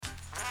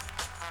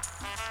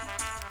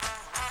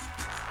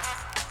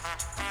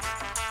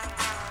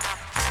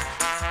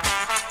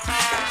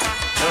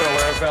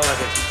fella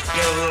could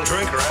get a little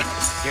drink around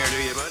here,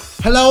 do you, bud?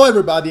 Hello,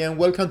 everybody, and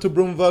welcome to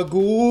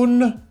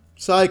Broomwagon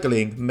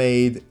Cycling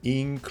Made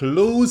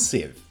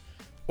Inclusive.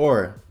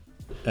 Or,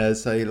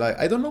 as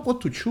I don't know what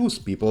to choose,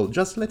 people.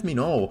 Just let me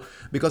know,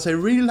 because I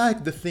really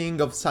like the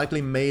thing of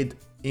cycling made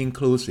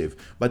inclusive.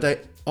 But I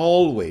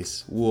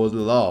always would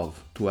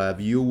love to have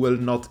 "you will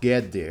not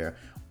get there"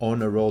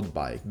 on a road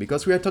bike,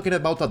 because we are talking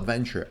about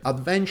adventure.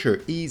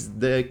 Adventure is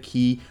the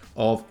key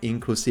of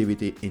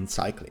inclusivity in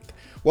cycling.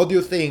 What do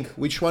you think?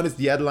 Which one is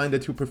the headline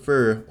that you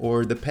prefer,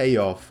 or the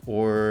payoff,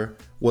 or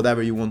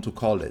whatever you want to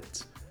call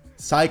it?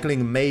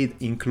 Cycling made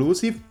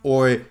inclusive,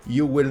 or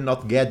 "you will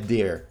not get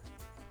there"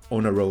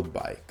 on a road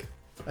bike?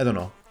 I don't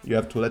know. You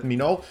have to let me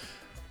know.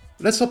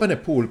 Let's open a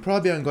poll.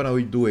 Probably I'm gonna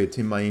do it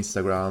in my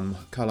Instagram,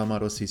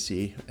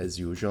 CalamaroCC, as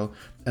usual.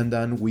 And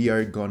then we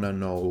are gonna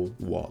know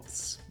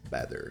what's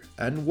better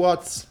and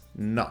what's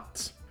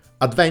not.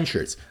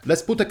 Adventures.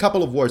 Let's put a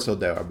couple of words out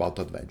there about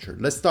adventure.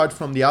 Let's start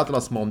from the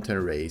Atlas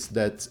Mountain Race.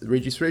 That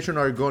registration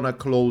are gonna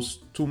close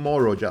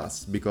tomorrow,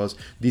 just because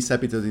this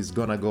episode is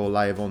gonna go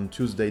live on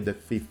Tuesday the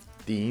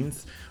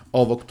 15th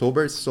of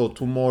October. So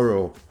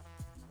tomorrow,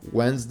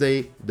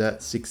 Wednesday the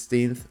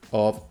 16th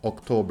of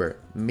October,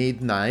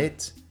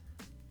 midnight,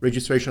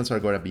 registrations are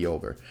gonna be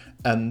over.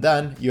 And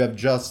then you have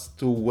just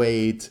to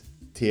wait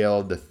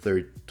till the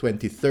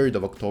 23rd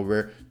of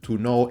October to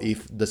know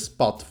if the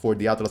spot for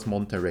the Atlas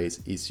Mountain Race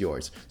is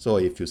yours. So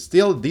if you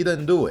still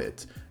didn't do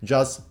it,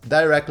 just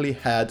directly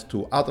head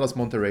to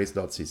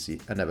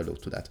atlasmountainrace.cc and have a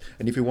look to that.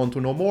 And if you want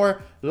to know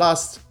more,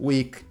 last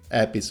week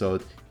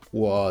episode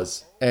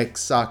was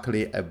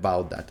exactly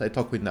about that. I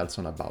talked with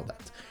Nelson about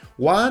that.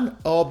 One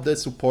of the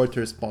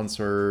supporter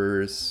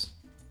sponsors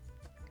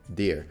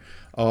there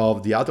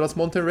of the Atlas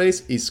Mountain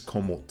Race is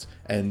Komoot.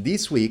 And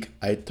this week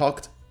I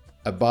talked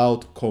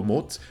about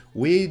Komoot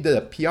with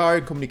the PR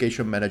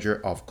communication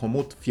manager of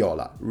Komoot,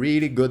 Fiola,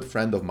 really good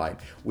friend of mine.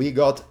 We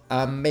got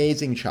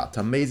amazing chat,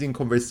 amazing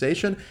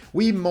conversation.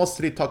 We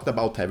mostly talked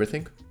about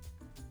everything.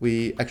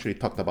 We actually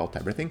talked about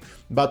everything,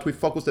 but we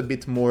focused a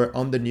bit more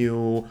on the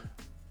new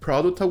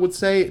product, I would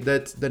say,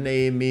 that the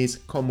name is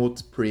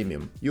Komoot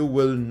Premium. You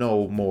will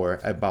know more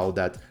about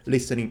that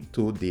listening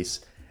to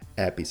this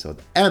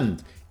episode.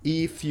 And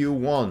if you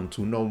want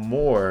to know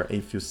more,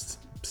 if you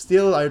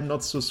still are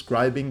not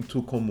subscribing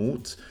to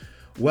Komoot,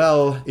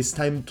 well, it's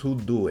time to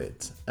do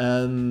it.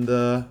 And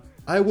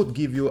I would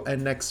give you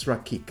an extra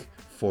kick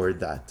for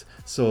that.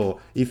 So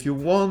if you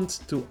want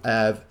to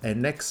have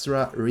an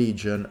extra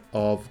region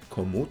of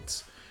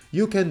Komoot,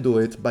 you can do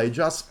it by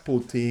just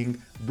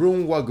putting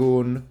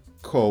Broomwagon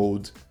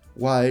code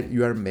while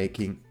you are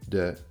making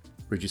the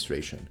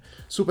registration.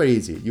 Super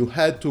easy. You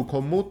head to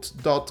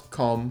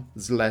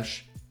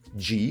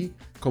komoot.com/G.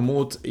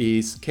 Komoot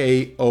is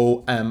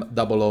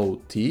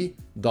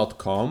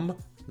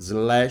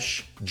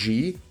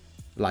KOMOOT.com/G,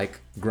 like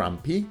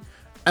grumpy.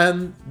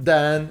 And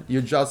then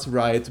you just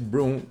write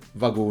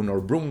Broomwagon or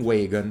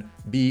Broomwagon,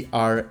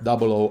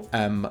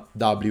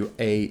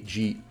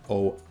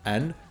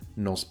 BROOMWAGON,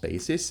 no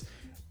spaces,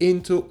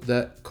 into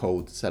the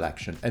code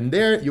selection. And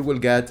there you will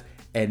get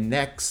an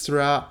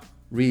extra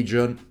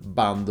region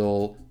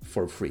bundle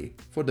for free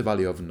for the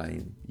value of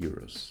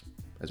 €9,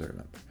 as I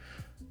remember.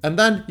 And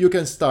then you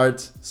can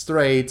start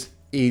straight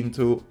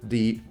into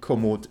the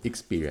Komoot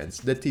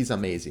experience. That is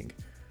amazing.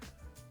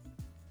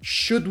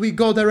 Should we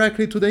go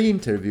directly to the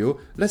interview?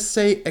 Let's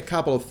say a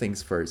couple of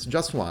things first,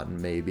 just one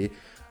maybe.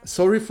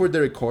 Sorry for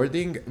the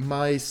recording.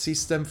 My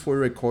system for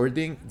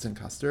recording,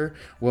 Zencastr,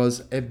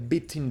 was a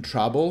bit in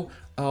trouble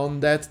on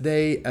that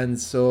day, and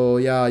so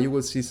yeah, you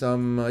will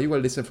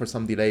listen for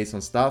some delays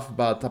on stuff,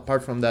 but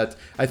apart from that,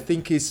 I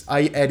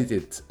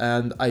edited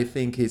and I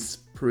think it's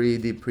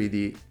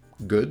pretty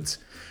good.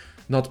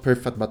 Not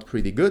perfect, but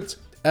pretty good.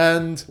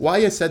 And why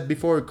I said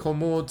before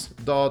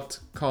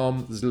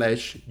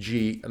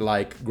komoot.com/G,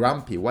 like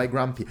grumpy. Why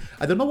grumpy?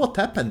 I don't know what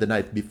happened the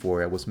night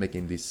before I was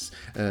making this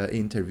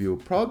interview.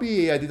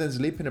 Probably I didn't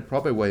sleep in a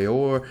proper way,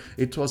 or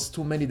it was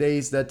too many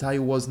days that I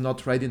was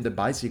not riding the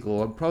bicycle,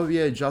 or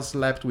probably I just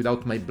slept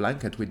without my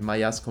blanket with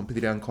my ass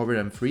completely uncovered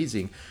and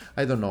freezing.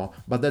 I don't know,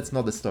 but that's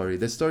not the story.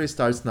 The story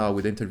starts now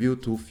with the interview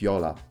to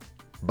Fiola.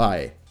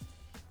 Bye.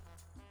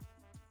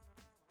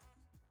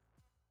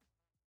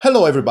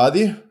 Hello,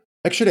 everybody.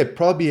 Actually,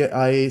 probably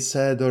I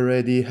said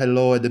already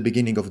hello at the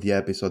beginning of the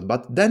episode,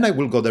 but then I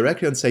will go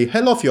directly and say,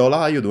 hello, Fiola,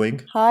 how are you doing?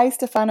 Hi,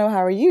 Stefano,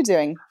 how are you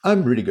doing?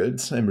 I'm really good.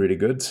 It's a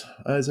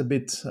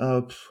bit,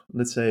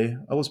 let's say,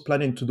 I was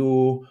planning to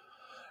do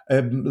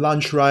a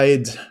lunch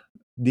ride,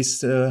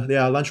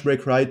 lunch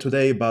break ride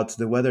today, but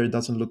the weather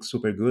doesn't look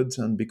super good.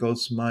 And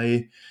because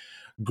my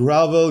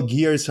gravel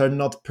gears are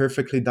not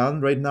perfectly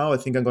done right now, I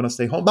think I'm going to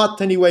stay home. But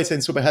anyways,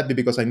 I'm super happy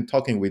because I'm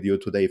talking with you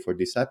today for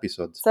this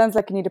episode. Sounds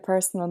like you need a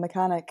personal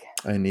mechanic.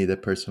 I need a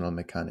personal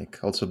mechanic.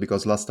 Also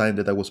because last time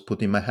that I was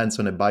putting my hands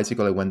on a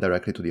bicycle, I went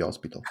directly to the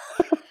hospital.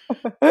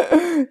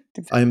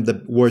 I'm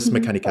the worst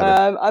mechanic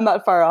ever. I'm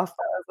not far off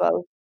that as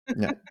well.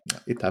 Yeah,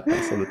 it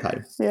happens all the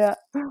time. Yeah.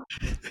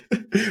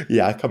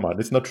 Yeah, come on,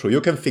 it's not true.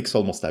 You can fix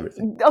almost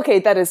everything. Okay,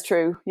 that is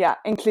true. Yeah,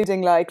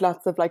 including like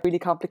lots of like really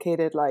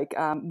complicated like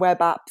web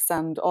apps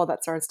and all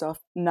that sort of stuff.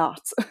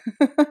 Not.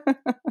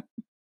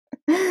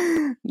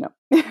 No.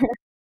 I'm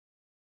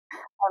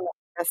not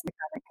the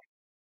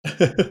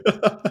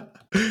best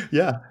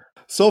Yeah.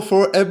 So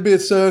for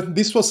Ebbis,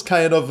 this was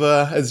kind of,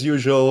 as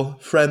usual,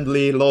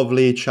 friendly,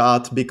 lovely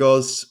chat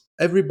because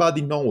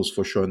everybody knows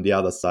for sure on the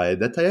other side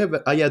that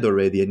I had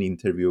already an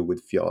interview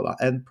with Fiola,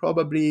 and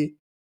probably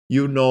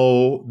you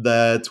know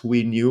that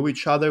we knew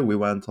each other. We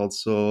went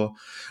also,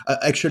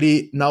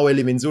 actually, now I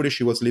live in Zurich.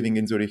 She was living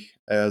in Zurich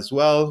as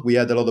well. We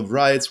had a lot of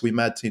rides. We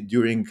met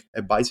during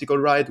a bicycle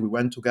ride. We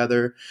went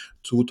together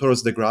to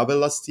Toros de Gravel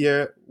last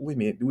year. We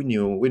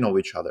know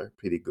each other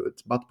pretty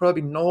good, but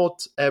probably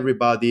not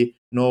everybody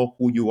know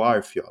who you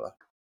are, Fiola.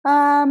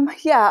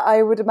 Yeah,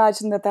 I would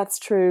imagine that that's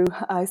true,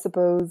 I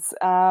suppose.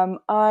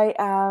 I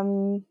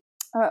am,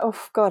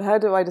 oh God, how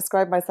do I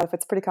describe myself?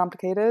 It's pretty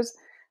complicated.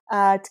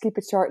 To keep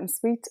it short and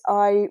sweet,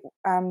 I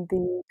am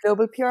the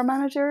global PR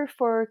manager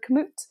for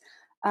Komoot.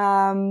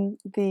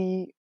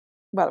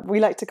 Well, we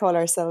like to call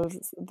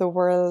ourselves the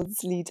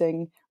world's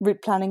leading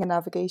route planning and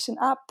navigation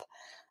app.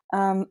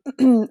 Um,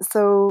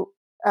 so,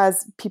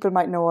 as people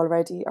might know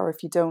already, or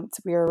if you don't,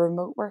 we are a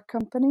remote work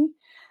company.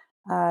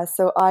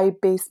 So I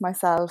base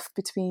myself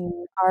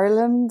between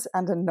Ireland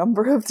and a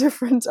number of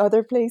different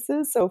other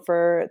places. So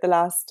for the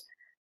last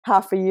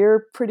half a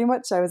year, pretty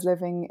much, I was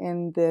living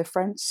in the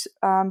French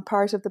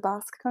part of the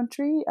Basque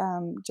Country,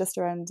 just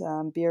around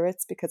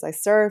Biarritz, because I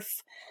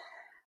surf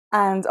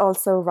and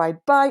also ride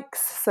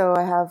bikes. So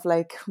I have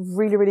like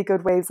really, really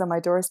good waves on my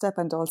doorstep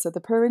and also the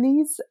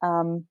Pyrenees.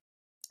 And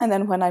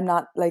then when I'm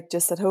not like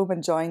just at home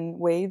enjoying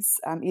waves,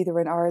 either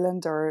in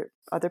Ireland or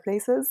other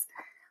places,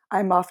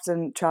 I'm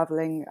often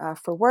traveling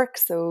for work,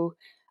 so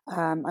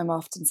I'm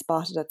often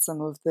spotted at some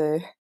of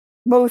the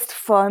most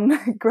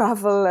fun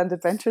gravel and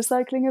adventure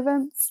cycling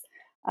events.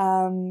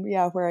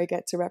 Yeah, where I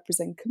get to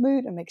represent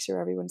Komoot and make sure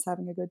everyone's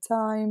having a good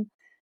time,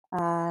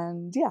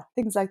 and yeah,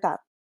 things like that.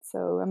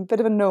 So I'm a bit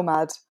of a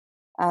nomad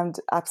and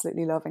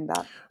absolutely loving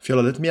that.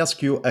 Fiola, let me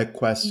ask you a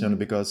question Mhm.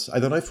 because I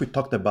don't know if we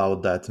talked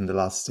about that in the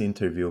last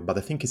interview, but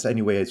I think it's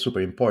anyway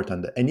super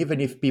important. And even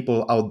if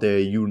people out there,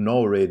 you know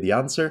already the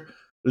answer,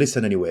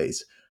 listen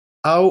anyways.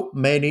 How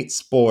many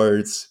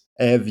sports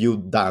have you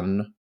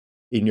done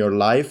in your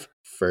life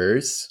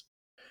first?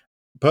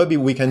 Probably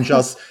we can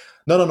just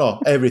no,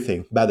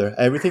 everything better,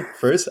 everything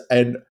first.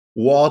 And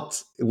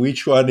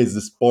which one is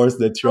the sports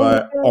that you Oh my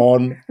are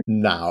on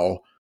now?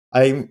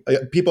 I'm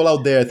People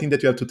out there, I think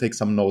that you have to take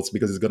some notes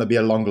because it's going to be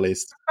a long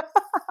list.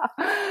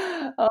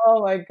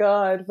 oh my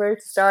God, where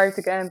to start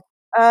again?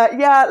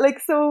 Yeah,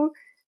 like so.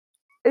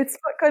 It's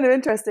kind of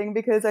interesting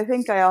because I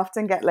think I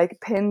often get like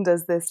pinned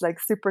as this like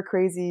super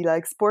crazy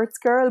like sports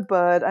girl,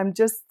 but I'm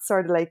just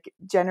sort of like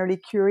generally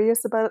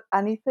curious about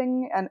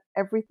anything and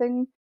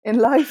everything in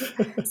life.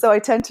 So I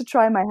tend to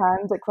try my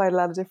hand at quite a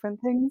lot of different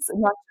things,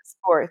 not just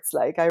sports.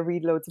 Like I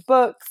read loads of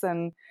books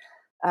and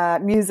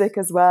music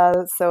as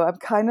well. So I'm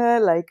kind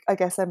of like, I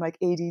guess I'm like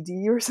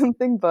ADD or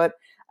something, but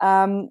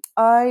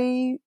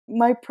I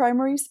my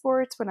primary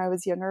sport when I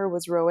was younger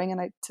was rowing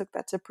and I took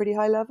that to a pretty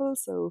high level.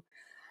 So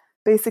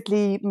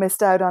basically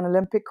missed out on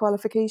Olympic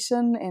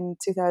qualification in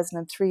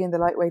 2003 in the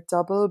lightweight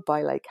double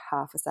by like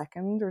half a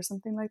second or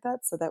something like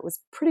that. So that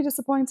was pretty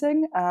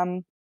disappointing.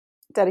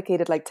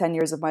 Dedicated like 10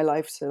 years of my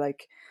life to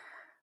like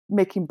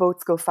making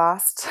boats go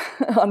fast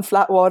on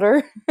flat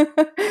water.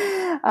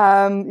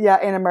 Yeah,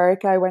 in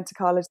America, I went to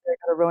college there,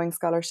 got a rowing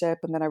scholarship,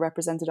 and then I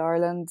represented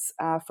Ireland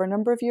for a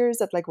number of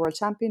years at like World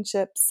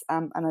Championships.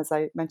 And as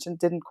I mentioned,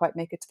 didn't quite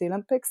make it to the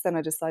Olympics. Then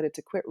I decided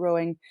to quit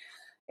rowing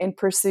in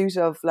pursuit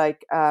of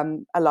like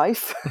a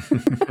life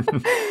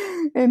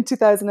in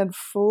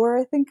 2004,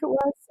 I think it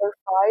was, or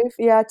five.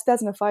 Yeah,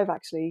 2005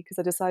 actually, because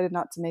I decided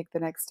not to make the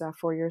next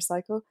 4 year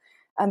cycle.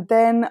 And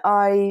then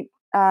I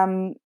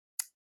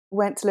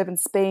went to live in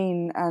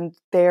Spain, and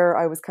there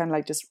I was kind of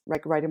like just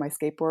like riding my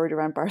skateboard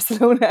around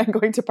Barcelona and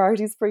going to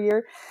parties for a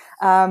year.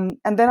 And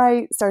then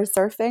I started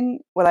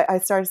surfing. Well, I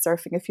started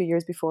surfing a few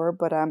years before,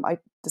 but I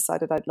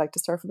decided I'd like to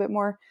surf a bit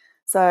more.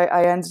 So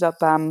I ended up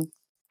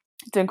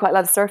doing quite a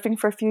lot of surfing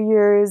for a few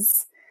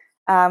years.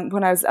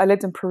 I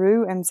lived in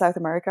Peru in South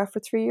America for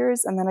 3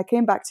 years, and then I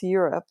came back to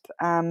Europe,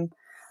 and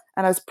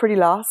I was pretty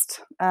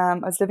lost. I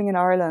was living in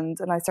Ireland,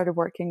 and I started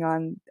working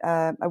on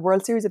a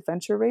World Series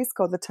adventure race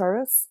called the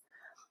Turris.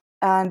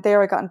 And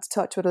there I got into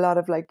touch with a lot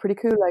of like pretty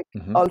cool like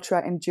Mhm.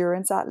 ultra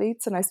endurance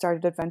athletes, and I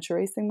started adventure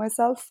racing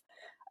myself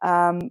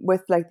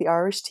with like the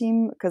Irish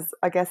team because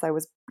I guess I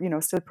was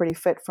still pretty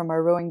fit from my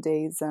rowing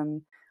days,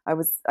 and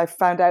I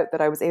found out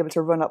that I was able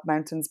to run up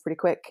mountains pretty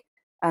quick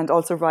and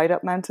also ride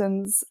up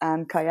mountains,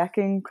 and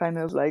kayaking kind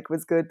of like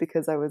was good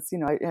because I was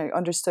I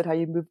understood how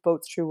you move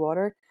boats through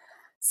water.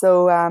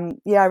 So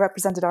yeah, I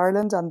represented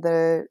Ireland on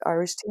the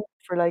Irish team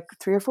for like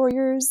 3 or 4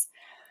 years.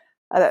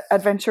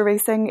 Adventure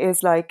racing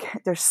is like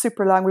they're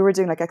super long. We were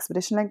doing like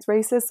expedition length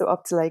races, so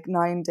up to like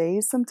 9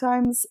 days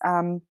sometimes.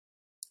 And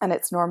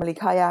it's normally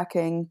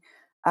kayaking,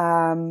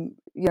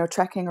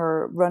 trekking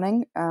or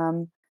running,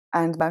 and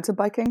mountain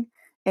biking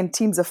in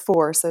teams of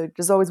 4. So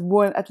there's always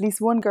at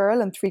least one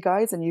girl and 3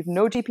 guys, and you've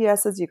no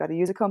GPSs. You got to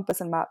use a compass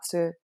and maps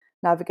to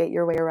navigate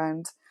your way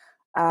around.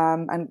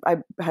 And I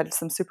had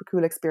some super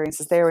cool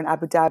experiences there in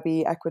Abu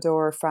Dhabi,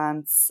 Ecuador,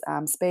 France,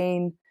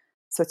 Spain,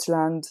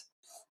 Switzerland.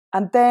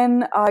 And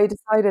then I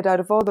decided, out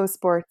of all those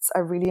sports, I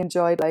really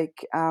enjoyed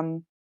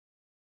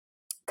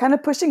kind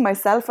of pushing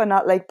myself and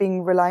not like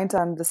being reliant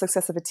on the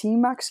success of a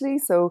team, actually.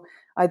 So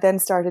I then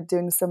started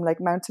doing some like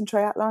mountain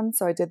triathlon.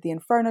 So I did the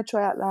Inferno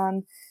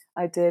triathlon,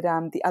 I did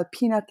the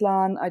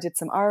Alpinathlon, I did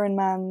some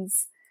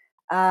Ironmans.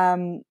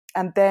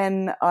 And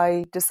then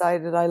I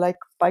decided I like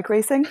bike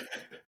racing.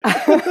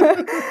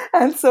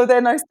 And so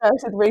then I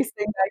started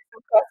racing like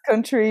some cross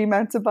country,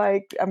 mountain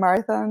bike, a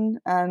marathon,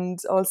 and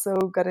also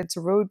got into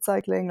road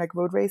cycling, like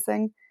road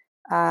racing.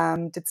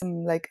 Did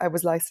some like I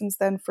was licensed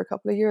then for a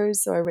couple of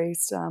years, so I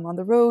raced on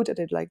the road. I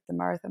did like the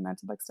marathon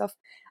mountain bike stuff,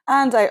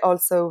 and I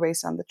also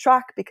raced on the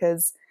track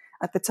because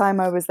at the time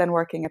I was then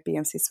working at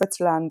BMC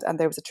Switzerland, and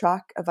there was a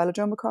track, a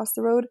velodrome across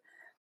the road.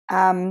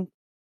 Um,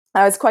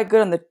 I was quite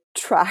good on the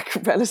track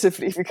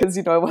relatively because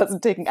I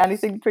wasn't taking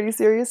anything pretty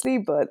seriously,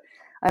 but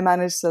I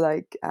managed to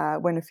like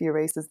win a few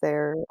races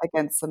there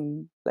against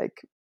some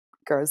like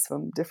girls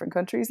from different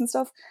countries and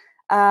stuff.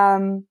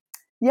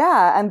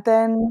 Yeah, and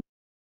then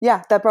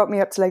yeah, that brought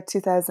me up to like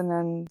 2000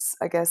 and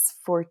I guess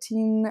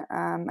 14.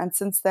 And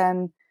since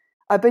then,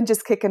 I've been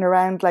just kicking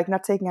around, like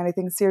not taking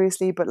anything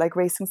seriously, but like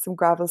racing some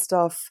gravel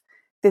stuff.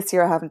 This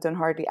year, I haven't done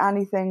hardly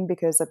anything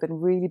because I've been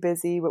really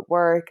busy with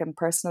work and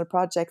personal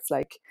projects,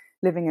 like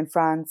living in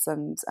France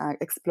and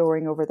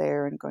exploring over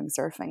there and going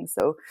surfing.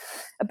 So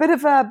a bit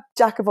of a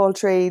jack of all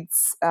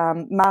trades,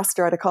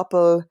 master at a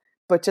couple,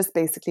 but just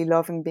basically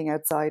loving being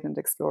outside and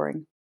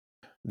exploring.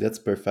 That's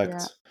Yeah.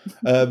 perfect.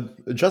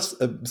 Just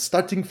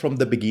starting from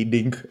the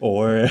beginning,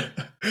 or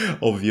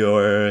of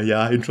your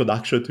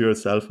introduction to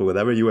yourself, or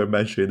whatever you were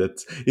mentioning,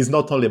 that is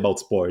not only about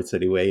sports.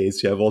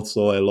 Anyways, you have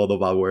also a lot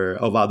of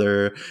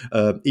other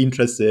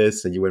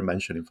interests, and you were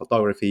mentioning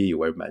photography. You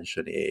were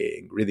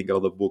mentioning reading a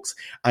lot of books.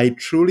 I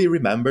truly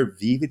remember,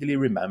 vividly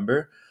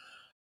remember,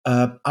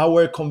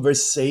 our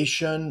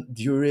conversation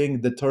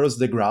during the Toros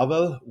de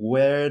Gravel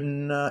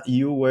when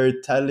you were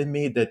telling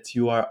me that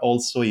you are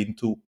also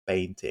into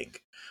painting.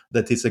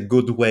 That is a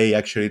good way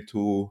actually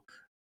to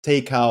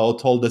take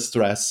out all the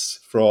stress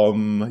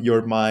from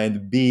your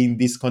mind, being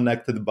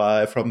disconnected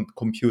from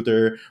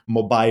computer,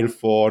 mobile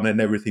phone,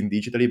 and everything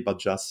digitally, but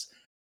just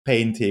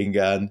painting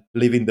and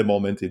living the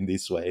moment in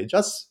this way.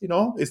 Just,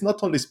 it's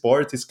not only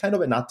sport, it's kind of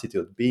an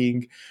attitude,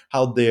 being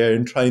out there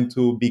and trying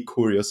to be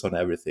curious on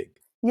everything.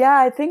 Yeah,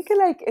 I think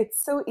like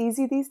it's so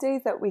easy these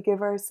days that we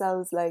give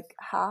ourselves like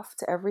half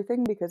to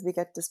everything because we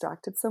get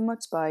distracted so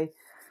much by,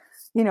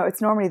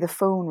 it's normally the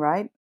phone,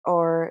 right?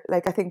 Or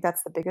like I think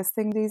that's the biggest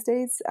thing these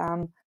days.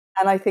 And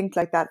I think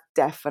like that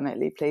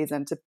definitely plays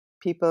into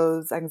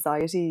people's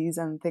anxieties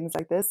and things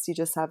like this. You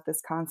just have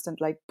this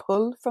constant like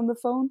pull from the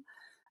phone,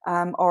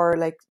 or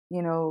like,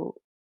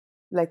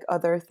 like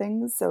other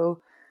things.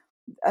 So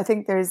I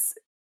think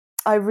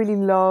I really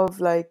love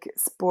like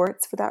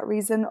sports for that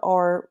reason,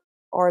 or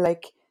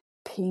like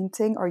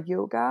painting or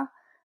yoga,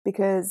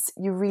 because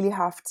you really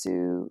have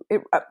to.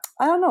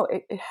 I don't know.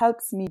 It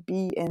helps me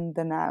be in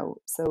the now.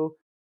 So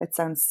it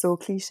sounds so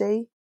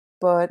cliche,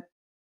 but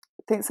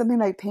I think something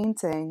like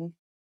painting,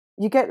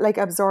 you get like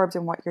absorbed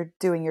in what you're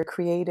doing. You're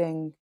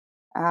creating.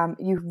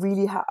 You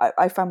really.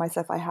 I find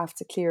myself. I have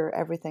to clear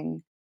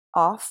everything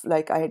off.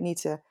 Like I need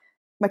to.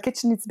 My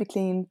kitchen needs to be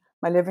clean.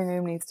 My living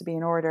room needs to be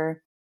in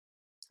order.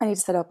 I need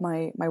to set up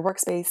my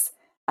workspace,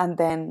 and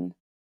then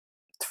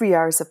 3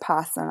 hours have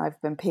passed and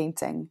I've been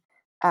painting,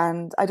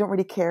 and I don't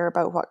really care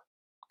about what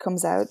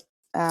comes out.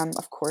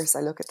 Of course, I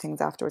look at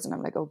things afterwards and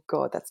I'm like, oh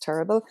god, that's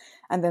terrible.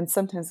 And then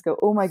sometimes I go,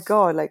 oh my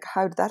god, like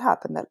how did that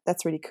happen?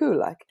 That's really cool.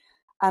 Like,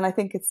 and I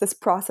think it's this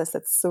process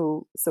that's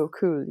so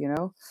cool.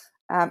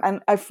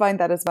 And I find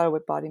that as well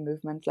with body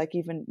movement, like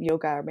even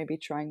yoga, or maybe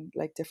trying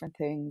like different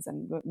things,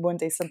 and one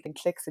day something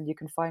clicks and you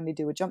can finally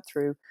do a jump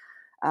through.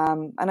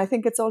 And I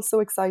think it's also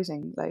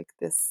exciting, like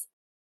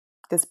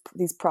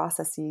these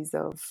processes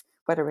of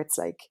whether it's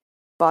like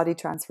body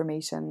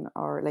transformation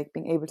or like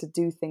being able to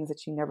do things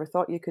that you never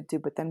thought you could do,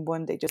 but then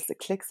one day just it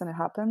clicks and it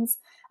happens.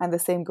 And the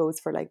same goes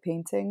for like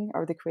painting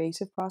or the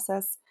creative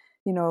process.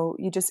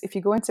 You just, if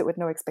you go into it with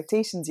no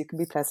expectations, you can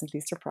be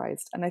pleasantly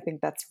surprised. And I think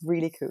that's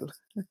really cool.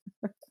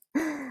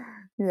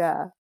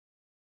 Yeah,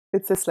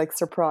 it's just like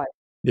surprise.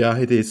 Yeah,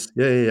 it is.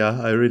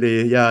 I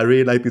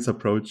really like this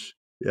approach.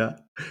 Yeah,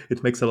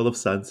 it makes a lot of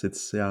sense.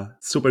 It's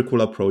super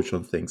cool approach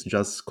on things.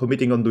 Just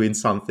committing on doing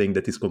something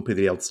that is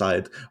completely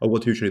outside of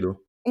what you usually do.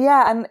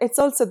 Yeah, and it's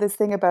also this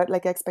thing about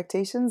like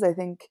expectations. I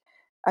think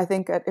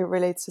it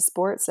relates to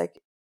sports.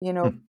 Like,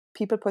 Hmm.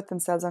 people put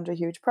themselves under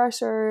huge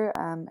pressure,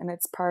 and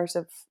it's part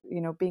of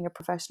being a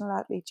professional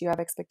athlete. You have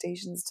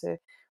expectations to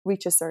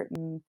reach a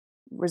certain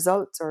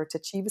result or to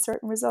achieve a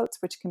certain result,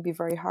 which can be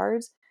very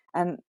hard.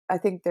 And I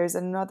think there's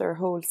another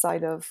whole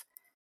side of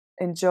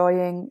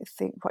enjoying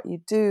what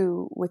you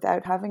do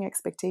without having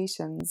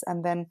expectations.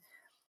 And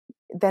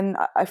then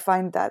I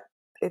find that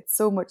it's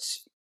so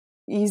much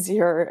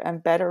easier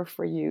and better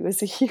for you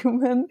as a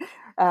human,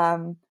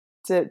 um,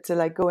 to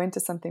like go into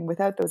something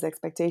without those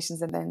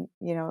expectations, and then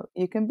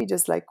you can be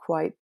just like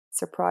quite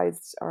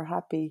surprised or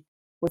happy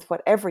with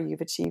whatever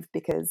you've achieved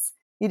because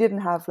you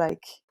didn't have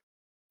like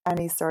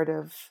any sort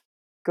of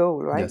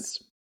goal, right?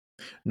 Yes.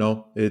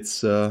 No,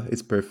 it's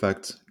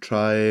perfect.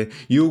 Try.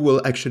 You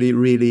will actually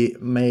really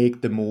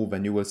make the move,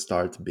 and you will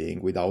start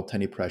being without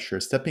any pressure,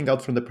 stepping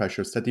out from the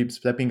pressure,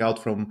 stepping out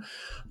from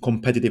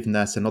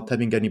competitiveness, and not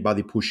having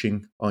anybody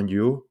pushing on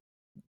you.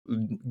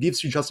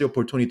 Gives you just the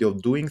opportunity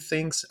of doing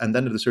things, and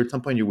then at a certain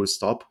point you will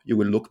stop. You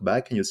will look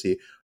back, and you see,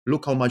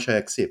 look how much I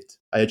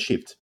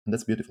achieved, and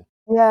that's beautiful.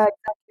 Yeah,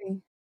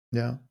 exactly.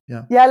 Yeah,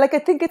 yeah, Yeah, like I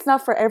think it's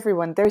not for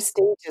everyone. There's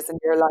stages in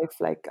your life.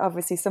 Like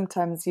obviously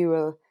sometimes you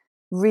will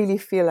really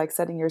feel like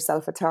setting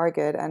yourself a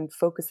target and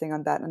focusing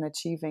on that and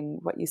achieving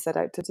what you set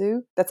out to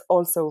do. That's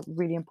also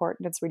really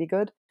important. It's really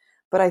good.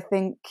 But I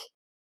think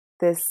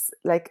this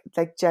like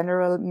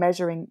general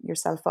measuring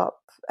yourself up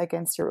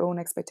against your own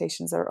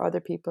expectations or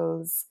other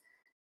people's,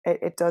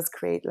 it does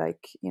create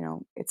like,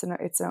 it's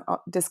a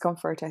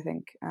discomfort, I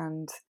think.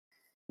 And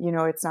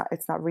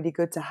it's not really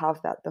good to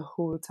have that the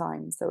whole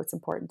time. So it's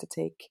important to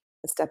take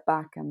a step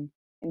back and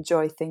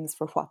enjoy things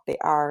for what they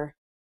are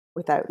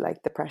without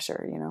like the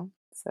pressure.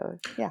 So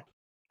yeah,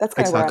 that's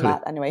kind of where I'm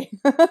exactly. at anyway.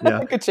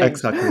 Yeah, It could change.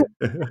 exactly.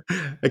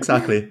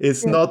 Exactly.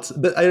 It's Yeah. not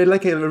I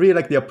really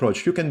like the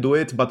approach. You can do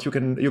it, but you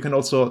can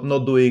also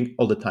not doing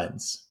all the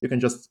times. You can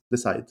just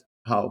decide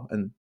how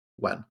and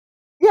when.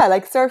 Yeah,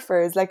 like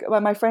surfers, like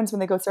my friends when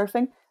they go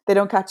surfing, they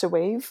don't catch a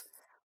wave.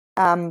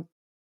 Um,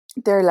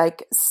 they're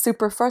like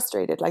super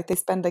frustrated. Like they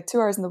spend like 2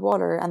 hours in the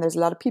water and there's a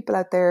lot of people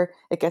out there.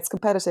 It gets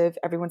competitive.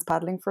 Everyone's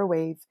paddling for a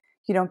wave.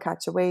 You don't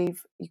catch a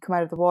wave. You come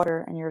out of the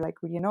water and you're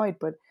like really annoyed.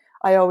 But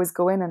I always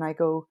go in and I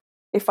go,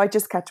 if I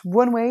just catch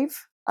one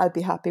wave, I'll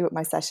be happy with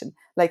my session.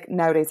 Like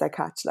nowadays I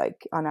catch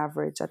like on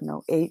average, I don't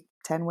know, 8,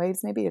 10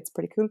 waves maybe. It's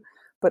pretty cool.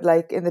 But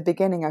like in the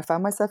beginning, I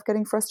found myself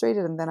getting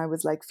frustrated. And then I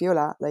was like,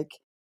 Fiola, like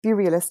be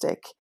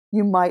realistic.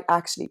 You might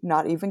actually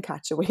not even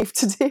catch a wave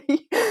today.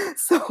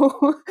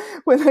 So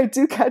when I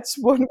do catch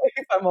one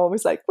wave, I'm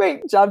always like,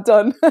 great, job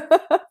done.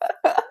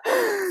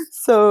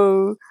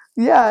 So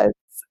yeah,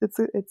 it's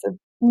a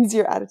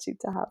easier attitude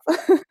to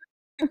have.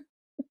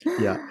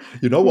 Yeah.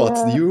 You know what?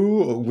 Yeah.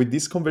 You, with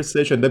this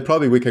conversation, then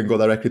probably we can go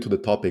directly to the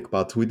topic,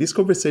 but with this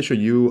conversation,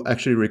 you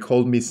actually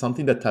recalled me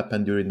something that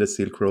happened during the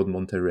Silk Road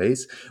mountain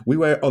race. We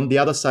were on the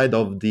other side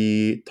of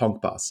the Tong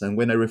Pass. And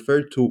when I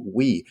referred to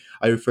we,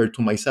 I referred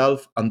to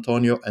myself,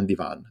 Antonio, and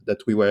Ivan,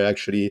 that we were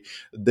actually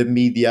the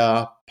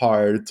media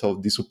part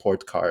of the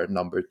support car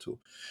number 2.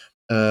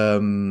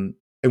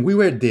 And we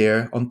were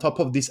there on top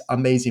of this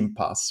amazing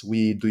pass.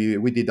 We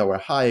did our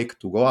hike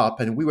to go up,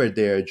 and we were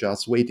there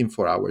just waiting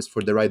for hours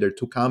for the rider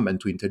to come and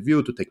to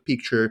interview, to take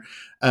picture,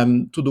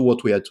 to do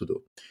what we had to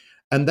do.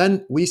 And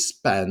then we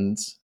spent,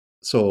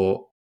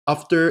 so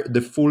after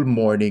the full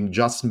morning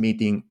just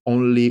meeting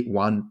only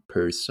one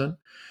person,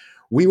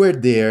 we were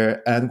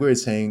there and we were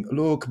saying,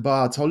 look,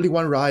 but only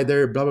one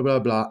rider, blah, blah, blah,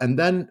 blah. And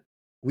then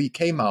we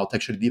came out,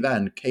 actually, the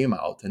van came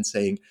out and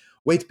saying,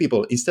 wait,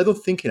 people, instead of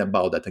thinking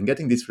about that and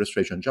getting this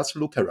frustration, just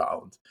look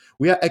around.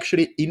 We are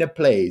actually in a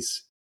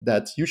place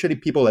that usually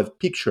people have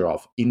picture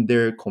of in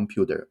their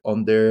computer,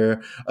 on their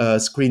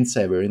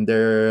screensaver, in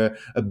their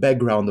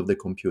background of the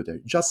computer.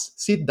 Just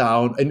sit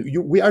down and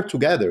we are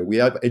together. We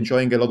are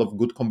enjoying a lot of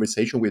good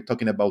conversation. We're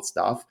talking about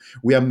stuff.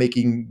 We are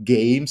making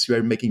games. We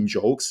are making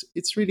jokes.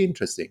 It's really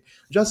interesting.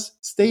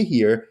 Just stay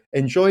here,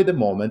 enjoy the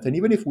moment, and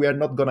even if we are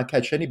not going to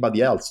catch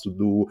anybody else to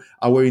do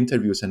our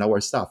interviews and our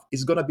stuff,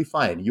 it's going to be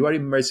fine. You are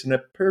immersed in a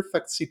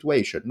perfect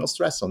situation. No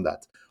stress on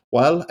that.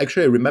 Well,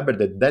 actually, I remember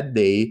that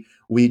day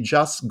we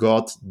just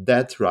got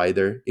that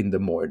rider in the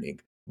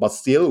morning, but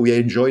still we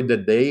enjoyed the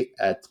day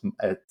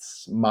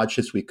as much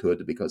as we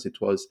could because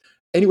it was,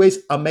 anyways,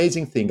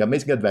 amazing thing,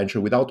 amazing adventure,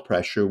 without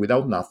pressure,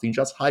 without nothing,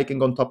 just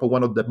hiking on top of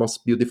one of the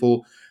most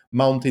beautiful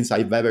mountains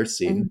I've ever Mhm.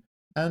 seen,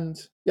 and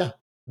yeah,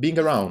 being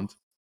around.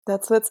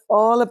 That's what it's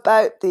all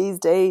about these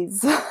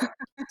days.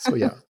 So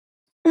yeah.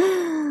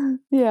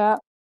 Yeah.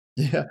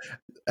 Yeah,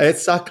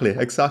 exactly.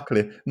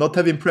 Not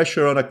having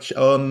pressure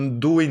on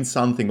doing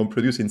something, on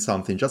producing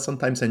something, just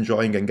sometimes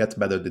enjoying and get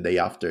better the day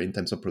after in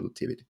terms of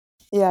productivity.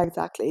 Yeah,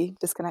 exactly.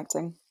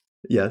 Disconnecting.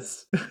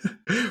 Yes.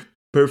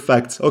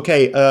 Perfect.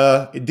 Okay,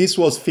 this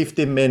was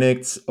 15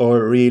 minutes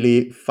or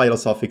really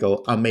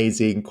philosophical,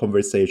 amazing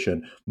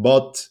conversation.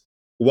 But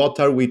what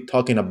are we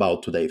talking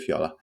about today,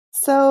 Fiola?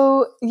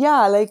 So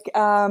yeah, like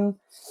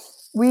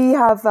we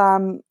have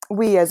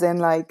we as in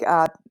like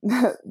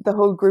the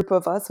whole group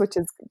of us, which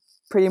is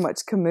pretty much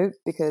Kamut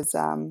because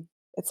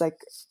it's like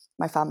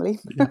my family.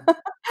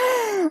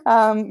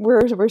 Yeah.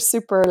 We're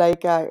super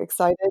like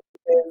excited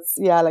because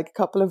yeah, like a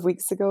couple of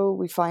weeks ago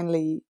we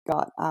finally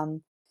got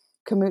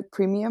Kamut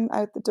Premium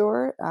out the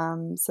door.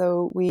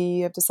 So we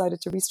have decided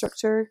to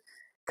restructure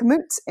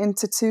Kamut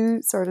into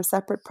two sort of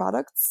separate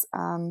products.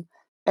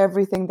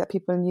 everything that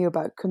people knew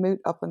about Komoot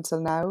up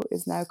until now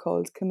is now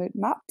called Komoot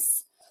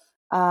Maps.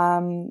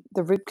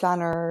 The route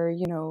planner,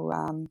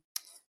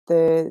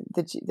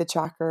 the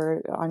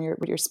tracker on your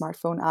with your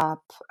smartphone app,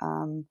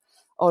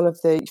 all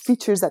of the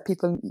features that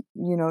people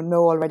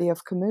know already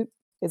of Komoot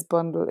is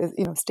bundled, is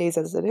stays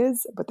as it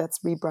is, but that's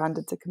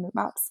rebranded to Komoot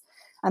Maps.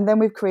 And then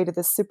we've created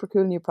this super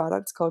cool new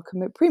product called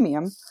Komoot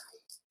Premium,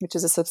 which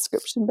is a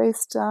subscription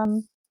based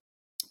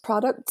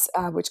product,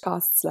 which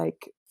costs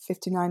like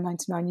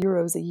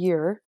 €59.99 a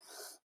year.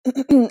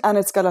 And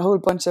it's got a whole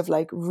bunch of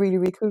like really,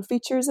 really cool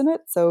features in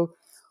it. So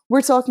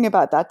we're talking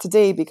about that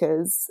today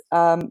because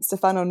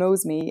Stefano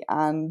knows me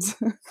and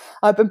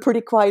I've been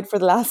pretty quiet for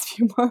the last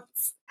few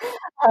months.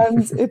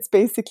 And it's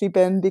basically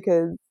been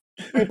because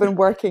we've been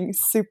working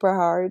super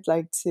hard,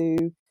 like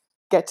to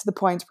get to the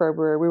point where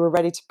we were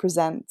ready to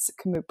present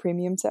Komoot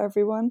Premium to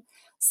everyone.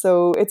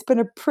 So it's been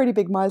a pretty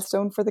big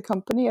milestone for the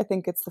company. I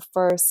think it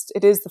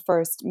is the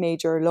first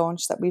major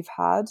launch that we've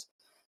had.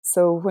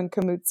 So when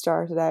Komoot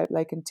started out,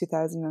 like in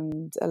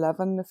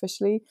 2011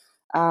 officially,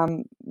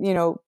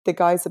 the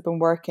guys have been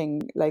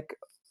working like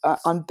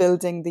on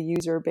building the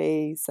user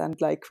base and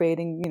like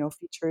creating,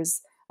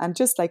 features and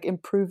just like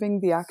improving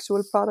the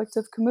actual product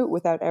of Komoot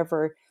without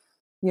ever,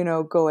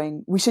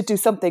 going, we should do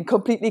something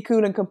completely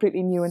cool and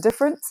completely new and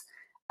different.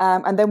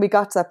 And then we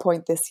got to that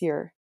point this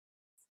year.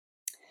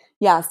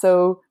 Yeah,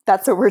 so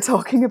that's what we're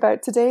talking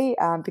about today,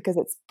 because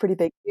it's pretty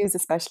big news,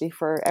 especially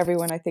for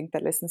everyone I think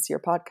that listens to your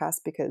podcast,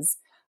 because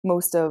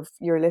most of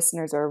your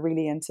listeners are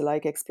really into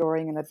like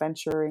exploring and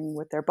adventuring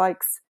with their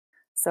bikes.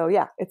 So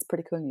yeah, it's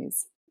pretty cool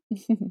news.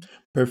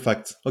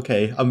 Perfect.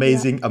 Okay,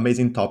 Yeah,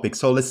 amazing topic.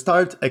 So let's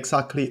start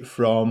exactly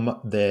from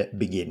the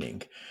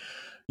beginning.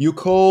 You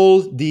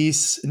call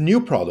this new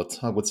product,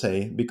 I would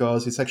say,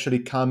 because it's actually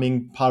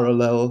coming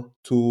parallel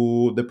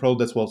to the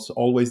product that was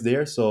always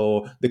there.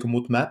 So the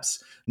Komoot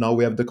Maps. Now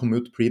we have the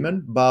Komoot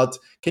Premium. But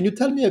can you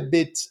tell me a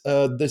bit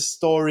the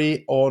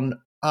story on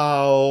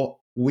how,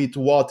 with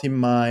what in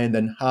mind,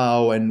 and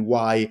how and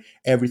why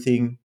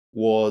everything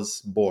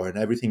was born,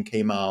 everything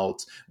came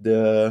out,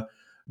 the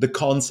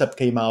concept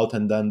came out,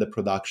 and then the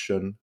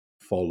production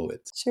follow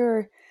it.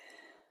 sure.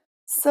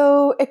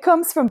 So it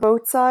comes from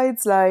both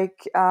sides.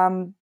 Like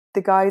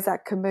the guys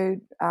at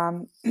Komoot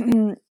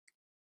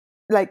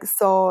like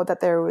saw that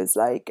there was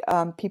like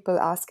people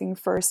asking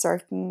for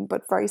certain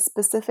but very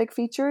specific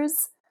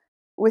features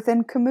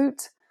within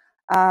Komoot.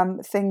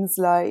 Things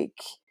like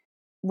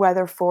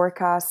weather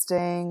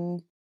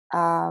forecasting,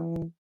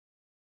 um,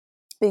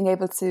 being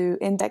able to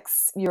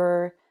index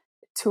your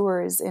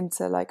tours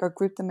into like or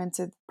group them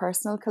into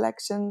personal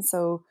collections.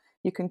 So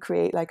you can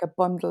create like a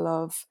bundle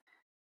of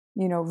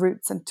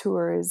routes and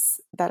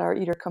tours that are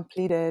either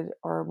completed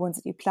or ones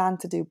that you plan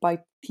to do by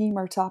theme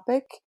or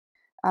topic.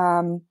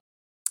 Um,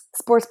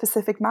 Sport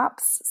specific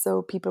maps.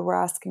 So people were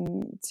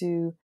asking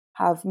to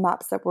have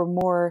maps that were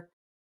more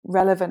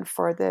relevant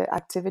for the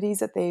activities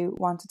that they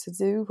wanted to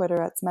do, whether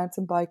that's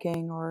mountain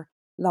biking or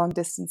long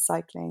distance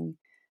cycling.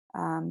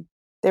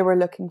 They were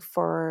looking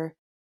for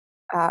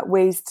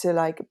ways to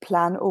like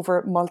plan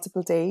over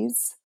multiple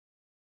days.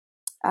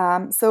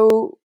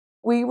 So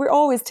we were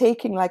always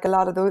taking like a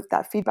lot of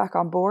that feedback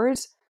on board,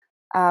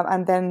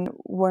 and then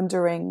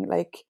wondering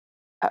like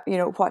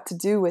what to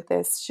do with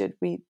this. Should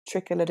we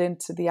trickle it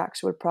into the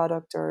actual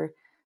product, or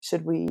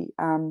should we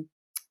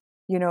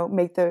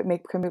make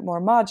Komoot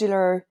more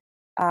modular,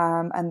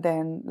 and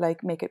then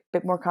like make it a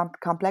bit more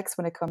complex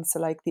when it comes to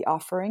like the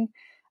offering.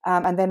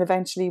 And then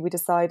eventually we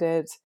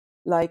decided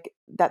like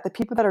that the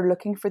people that are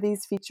looking for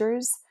these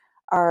features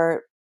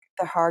are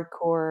the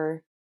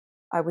hardcore,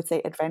 I would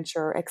say,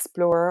 adventure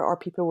explorer, or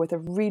people with a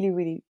really,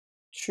 really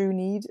true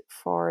need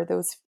for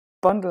those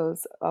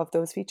bundles of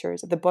those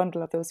features, the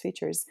bundle of those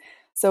features.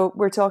 So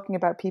we're talking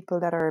about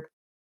people that are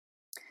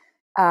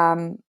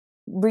um,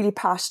 really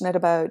passionate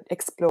about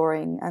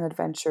exploring and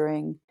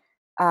adventuring.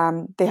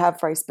 They have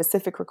very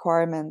specific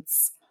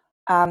requirements.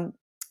 Um,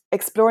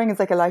 Exploring is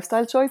like a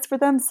lifestyle choice for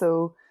them.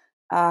 So,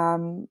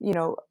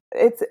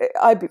 it's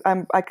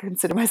I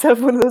consider myself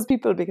one of those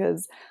people,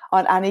 because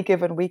on any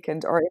given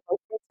weekend or in my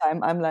free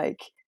time, I'm like,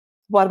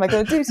 what am I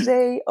going to do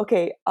today?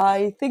 Okay,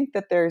 I think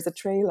that there's a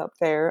trail up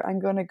there. I'm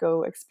going to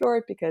go explore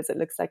it because it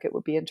looks like it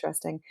would be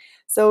interesting.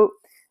 So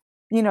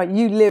you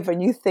live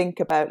and you think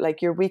about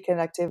like your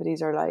weekend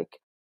activities are like,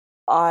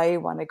 I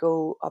want to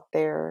go up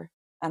there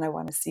and I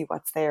want to see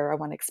what's there. I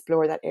want to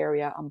explore that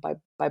area on by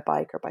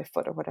bike or by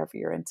foot or whatever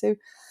you're into.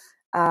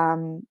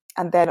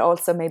 And then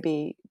also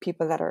maybe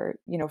people that are,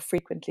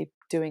 frequently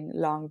doing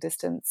long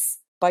distance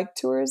bike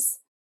tours.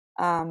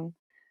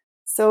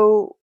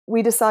 So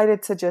we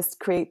decided to just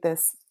create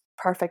this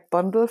perfect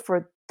bundle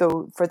for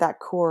that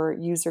core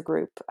user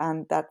group,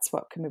 and that's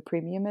what Komoot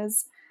Premium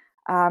is.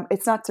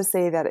 It's not to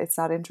say that it's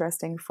not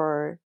interesting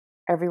for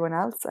everyone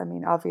else. I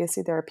mean,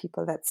 obviously there are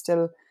people that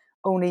still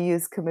only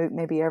use Komoot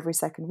maybe every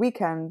second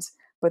weekend,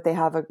 but they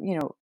have a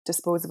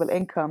disposable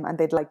income and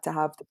they'd like to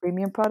have the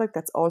premium product.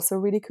 That's also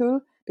really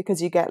cool,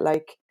 because you get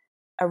like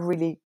a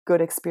really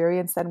good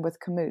experience then with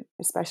Komoot,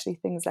 especially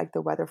things like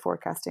the weather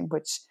forecasting,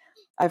 which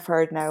I've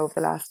heard now over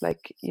the last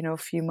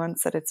few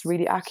months that it's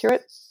really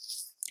accurate.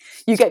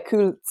 You get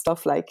cool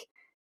stuff like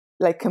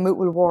Komoot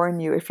will warn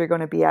you if you're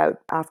going to be out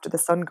after the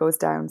sun goes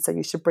down, so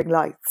you should bring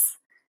lights.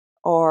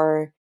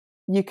 Or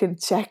you can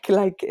check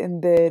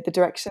in the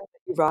direction that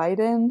you ride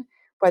in,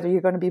 whether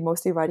you're going to be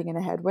mostly riding in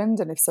a headwind,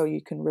 and if so,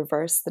 you can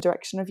reverse the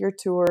direction of your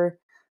tour.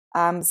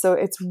 So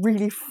it's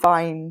really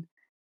fine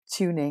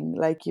tuning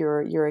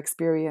your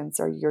experience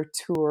or your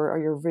tour or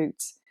your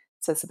route,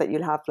 so that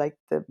you'll have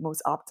the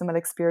most optimal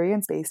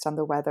experience based on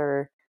the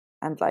weather,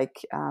 and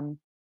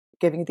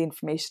giving you the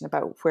information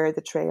about where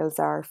the trails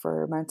are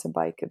for mountain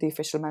bike, the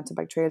official mountain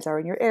bike trails are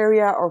in your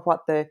area, or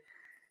what the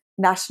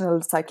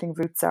national cycling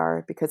routes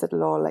are, because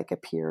it'll all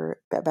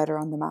appear a bit better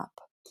on the map.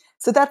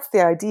 So that's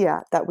the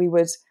idea, that we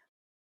would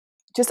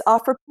just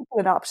offer people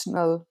an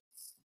optional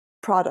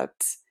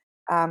product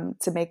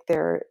to make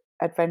their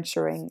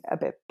adventuring a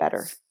bit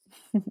better.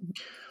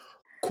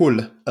 Cool.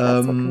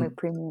 That's what Komoot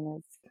Premium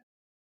is.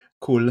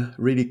 Cool,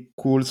 really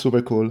cool,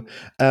 super cool.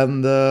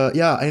 And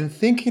yeah, I'm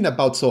thinking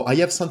about, so I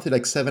have something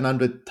like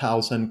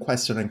 700,000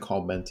 question and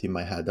comment in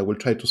my head. I will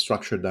try to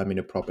structure them in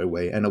a proper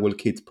way, and I will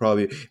keep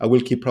probably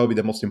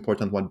the most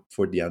important one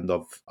for the end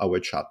of our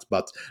chat.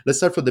 But let's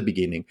start from the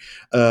beginning.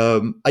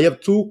 I have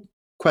two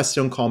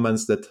question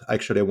comments that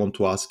actually I want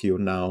to ask you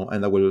now,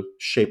 and I will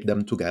shape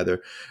them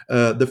together.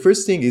 The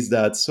first thing is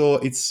that, so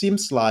it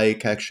seems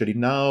like actually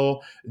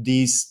now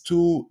these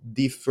two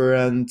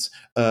different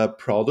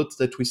products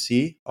that we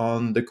see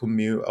on the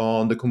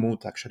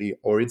Komoot actually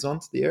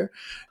horizons there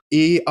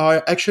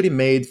are actually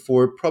made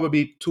for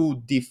probably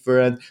two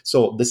different,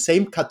 so the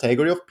same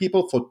category of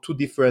people for two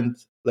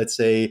different, let's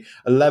say,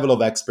 a level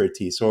of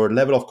expertise or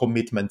level of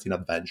commitment in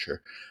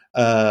adventure.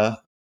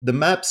 The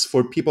maps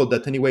for people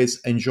that anyways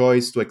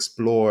enjoys to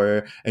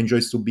explore,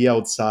 enjoys to be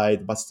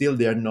outside, but still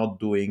they are not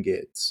doing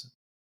it,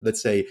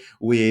 let's say,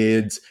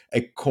 with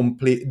a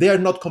complete, they are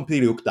not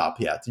completely hooked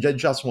up yet. They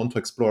just want to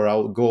explore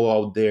out, go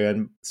out there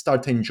and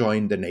start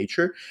enjoying the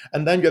nature.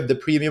 And then you have the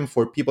premium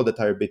for people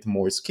that are a bit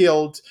more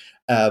skilled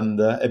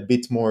and a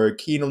bit more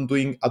keen on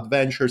doing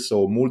adventure,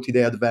 so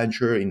multi-day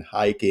adventure in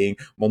hiking,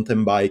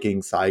 mountain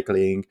biking,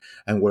 cycling,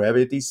 and wherever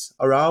it is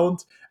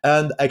around.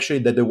 And actually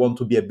that they want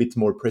to be a bit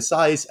more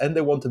precise, and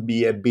they want to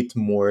be a bit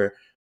more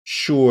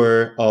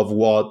sure of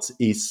what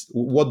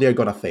they're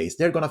gonna face.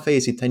 They're gonna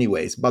face it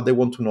anyways, but they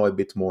want to know a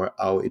bit more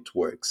how it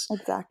works.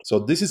 Exactly. So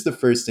this is the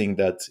first thing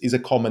that is a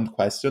common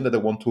question that I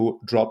want to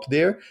drop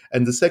there.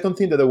 And the second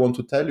thing that I want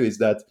to tell you is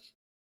that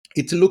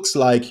it looks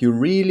like you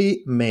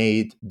really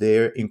made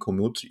there in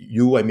Komoot,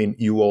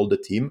 you all the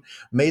team,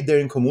 made there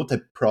in Komoot a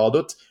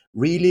product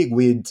really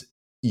with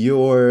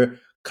your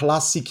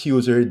classic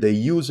user, the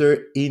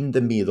user in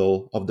the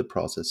middle of the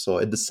process. So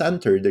at the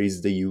center, there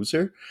is the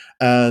user,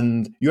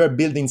 and you are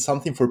building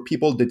something for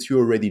people that you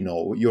already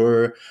know.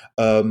 Your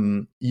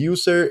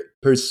user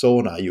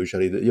persona,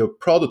 usually, your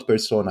product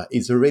persona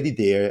is already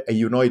there, and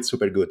you know it's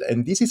super good.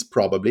 And this is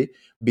probably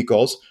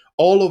because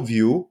all of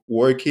you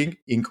working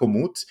in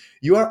Komoot,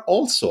 you are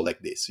also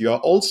like this. You are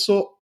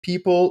also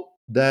people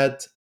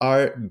that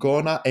are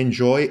gonna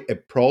enjoy a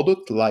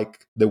product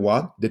like the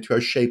one that you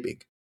are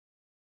shaping.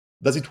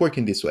 Does it work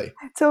in this way?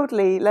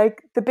 Totally.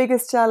 The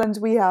biggest challenge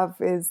we have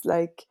is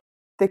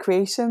the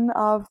creation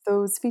of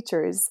those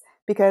features,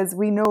 because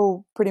we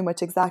know pretty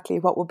much exactly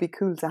what would be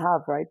cool to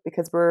have, right?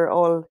 Because we're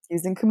all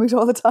using Komoot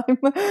all the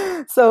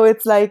time. So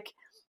it's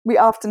we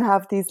often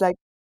have these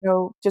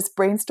just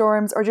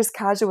brainstorms or just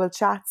casual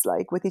chats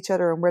with each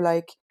other, and we're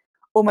like,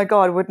 oh my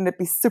God, wouldn't it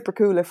be super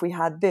cool if we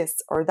had this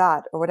or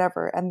that or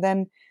whatever? And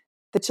then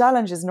the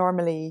challenge is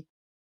normally,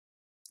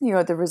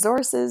 the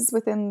resources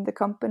within the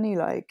company,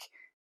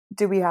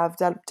 do we have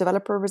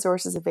developer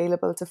resources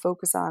available to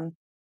focus on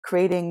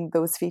creating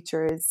those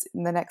features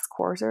in the next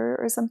quarter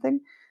or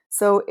something?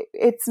 So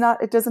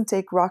it doesn't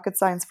take rocket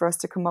science for us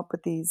to come up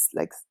with these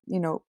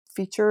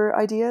feature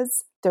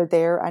ideas. They're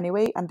there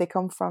anyway, and they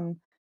come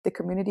from the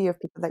community of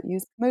people that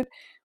use Komoot.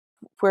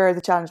 Where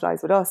the challenge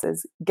lies with us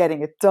is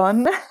getting it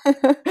done,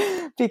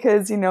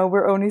 because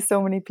we're only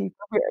so many people.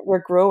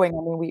 We're growing.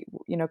 I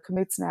mean,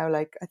 Komoot's now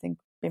I think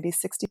maybe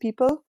 60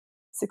 people,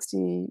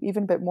 60,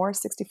 even a bit more,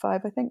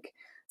 65, I think.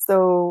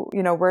 So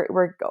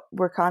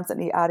we're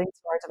constantly adding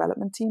to our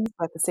development teams,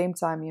 but at the same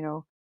time,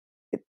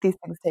 these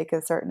things take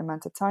a certain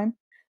amount of time.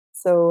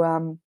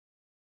 So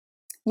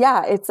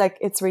yeah,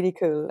 it's really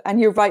cool. And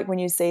you're right when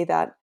you say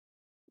that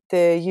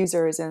the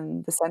user is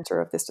in the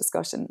center of this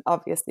discussion.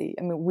 Obviously,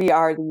 I mean, we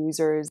are the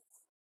users,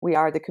 we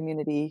are the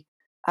community,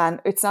 and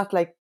it's not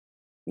like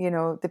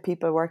the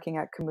people working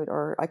at Komoot,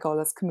 or I call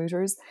us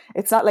Komooters.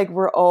 It's not like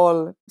we're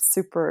all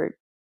super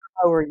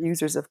power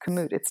users of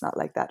Komoot. It's not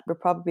like that. We're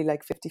probably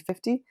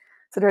 50-50.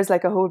 So there's a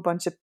whole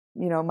bunch of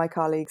my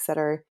colleagues that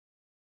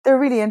they're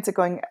really into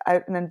going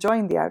out and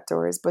enjoying the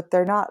outdoors, but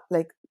they're not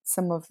like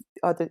some of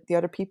the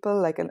other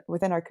people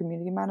within our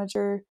community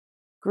manager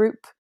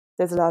group.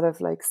 There's a lot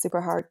of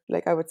super hard,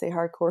 I would say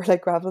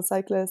hardcore gravel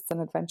cyclists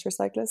and adventure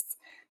cyclists.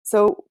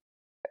 So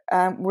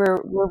we're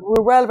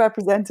well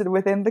represented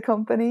within the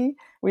company.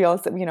 We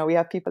also we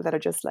have people that are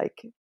just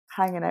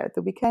hanging out at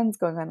the weekends,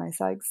 going on nice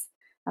hikes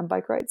and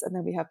bike rides. And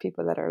then we have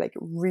people that are like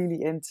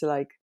really into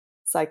like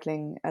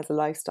cycling as a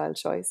lifestyle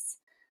choice.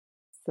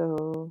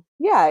 So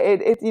yeah,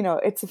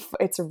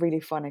 it's a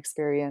really fun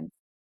experience.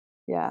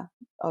 Yeah,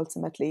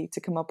 ultimately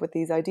to come up with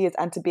these ideas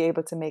and to be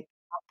able to make it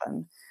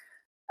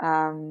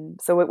happen.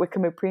 So with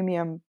Komoot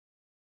Premium,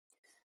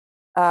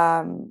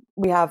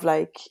 we have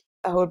like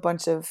a whole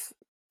bunch of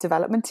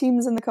development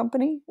teams in the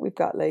company. We've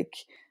got like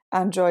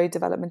Android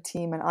development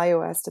team and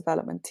iOS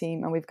development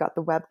team, and we've got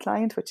the web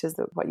client, which is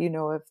what you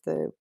know of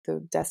the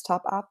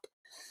desktop app.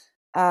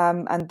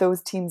 And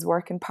those teams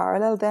work in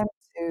parallel then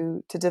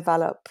to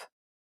develop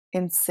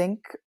in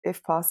sync,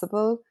 if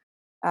possible,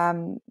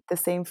 the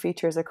same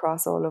features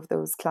across all of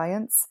those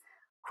clients,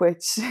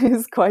 which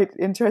is quite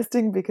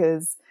interesting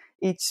because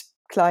each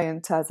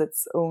client has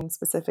its own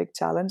specific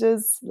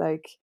challenges.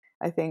 Like,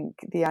 I think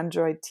the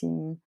Android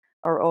team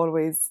are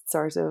always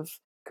sort of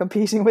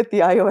competing with the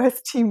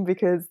iOS team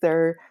because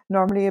they're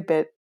normally a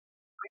bit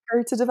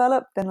quicker to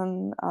develop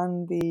than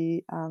on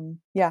the on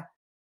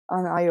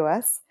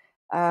iOS.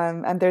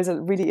 And there's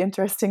a really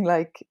interesting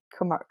like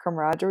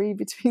camaraderie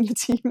between the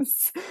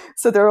teams.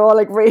 So they're all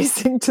like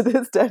racing to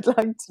this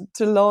deadline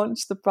to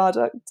launch the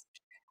product.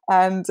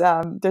 And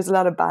there's a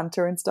lot of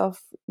banter and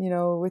stuff,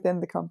 within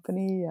the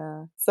company.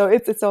 So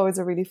it's always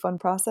a really fun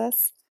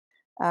process.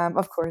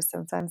 Of course,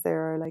 sometimes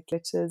there are like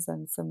glitches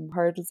and some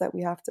hurdles that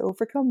we have to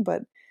overcome,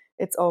 but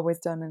it's always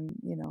done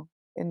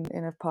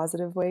in a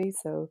positive way.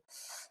 So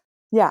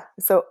yeah,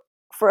 so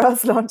for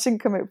us launching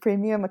Komoot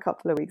Premium a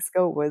couple of weeks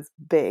ago was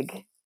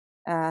big,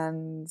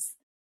 and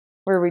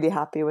we're really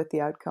happy with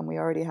the outcome. We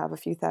already have a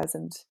few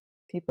thousand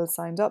people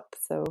signed up,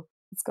 so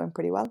it's going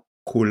pretty well.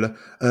 Cool.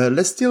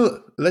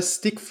 Let's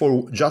stick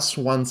for just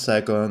 1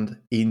 second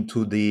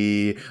into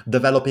the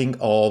developing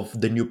of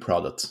the new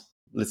product.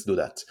 Let's do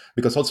that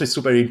because also it's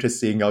super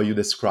interesting how you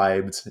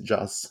described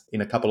just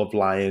in a couple of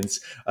lines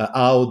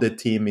how the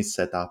team is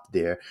set up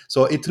there.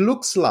 So it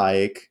looks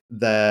like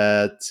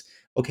that.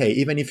 Okay,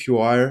 even if you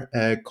are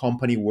a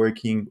company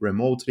working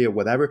remotely or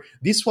whatever,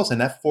 this was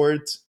an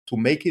effort to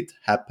make it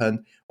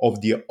happen of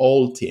the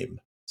whole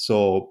team.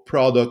 So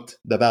product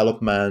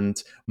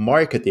development,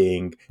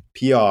 marketing,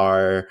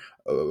 PR,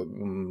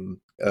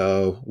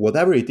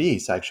 whatever it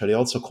is, actually,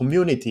 also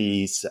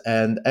communities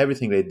and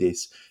everything like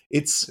this.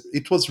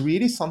 It was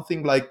really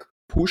something like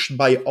pushed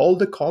by all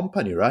the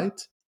company,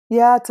 right?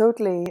 Yeah,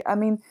 totally. I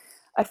mean,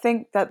 I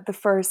think that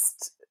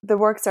the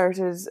work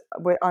started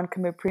on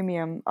Komoot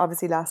Premium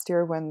obviously last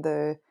year when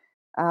the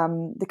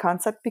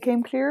concept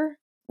became clear,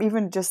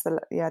 even just the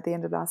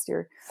end of last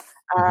year.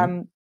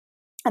 Mm-hmm.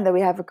 And then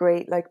we have a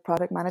great like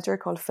product manager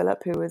called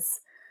Philip who is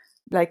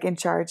like in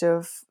charge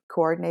of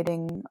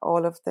coordinating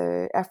all of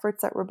the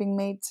efforts that were being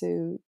made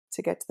to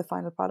get to the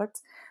final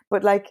product.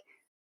 But like,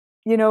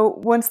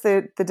 once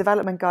the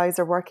development guys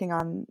are working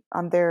on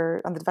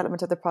the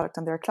development of the product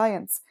on their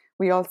clients,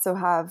 we also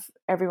have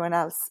everyone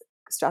else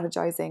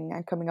strategizing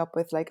and coming up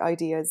with like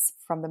ideas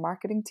from the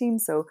marketing team.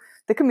 So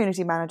the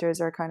community managers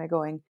are kind of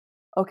going,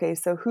 okay,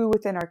 so who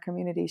within our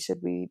community should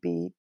we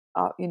be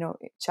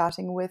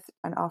chatting with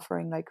and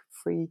offering like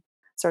free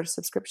sort of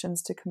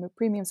subscriptions to Komoot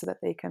Premium so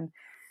that they can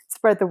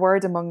spread the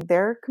word among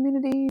their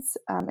communities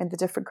in the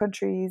different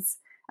countries.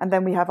 And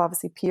then we have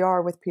obviously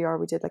PR. With PR,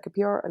 we did like a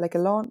PR, like a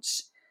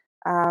launch.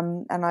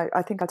 And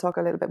I think I'll talk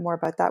a little bit more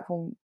about that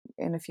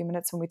in a few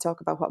minutes when we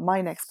talk about what my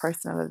next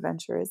personal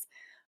adventure is.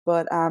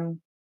 But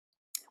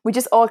we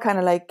just all kind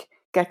of like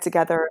get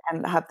together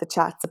and have the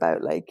chats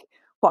about like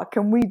what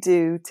can we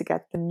do to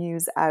get the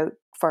news out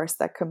first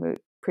that Komoot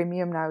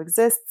Premium now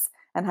exists,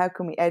 and how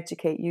can we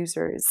educate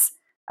users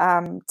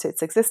to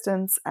its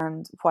existence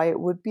and why it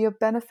would be of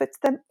benefit to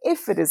them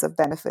if it is of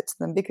benefit to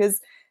them. Because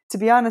to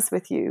be honest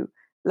with you,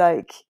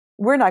 like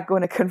we're not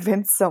going to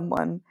convince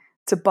someone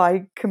to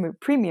buy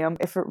Komoot Premium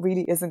if it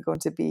really isn't going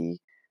to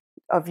be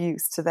of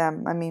use to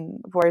them. I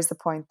mean, where's the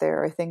point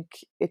there? I think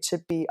it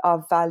should be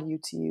of value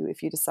to you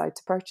if you decide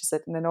to purchase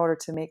it. And in order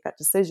to make that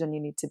decision,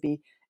 you need to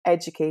be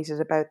educated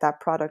about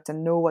that product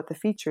and know what the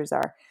features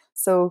are.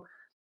 So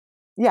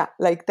yeah,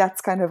 like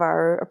that's kind of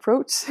our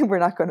approach. We're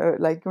not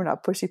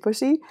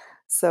pushy.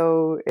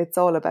 So it's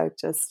all about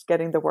just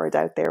getting the word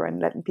out there and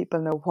letting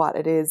people know what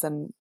it is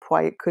and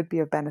why it could be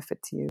of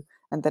benefit to you.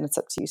 And then it's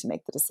up to you to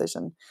make the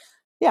decision.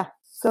 Yeah.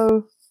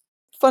 So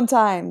fun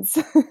times.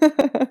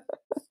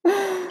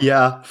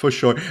 Yeah, for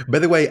sure. By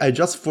the way, I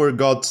just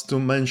forgot to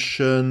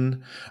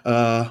mention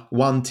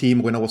one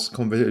team when I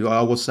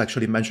was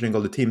actually mentioning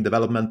all the team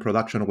development,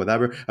 production, or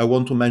whatever. I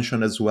want to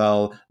mention as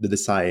well the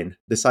design.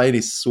 Design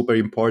is super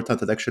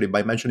important, and actually,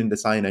 by mentioning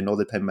design, I know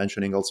that I'm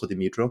mentioning also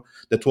Dimitro.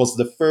 That was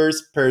the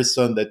first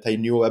person that I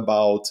knew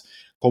about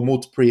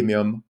Komoot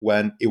Premium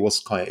when it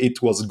was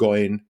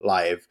going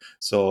live.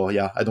 So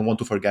yeah, I don't want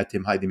to forget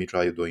him. Hi, Dimitro, how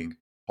are you doing?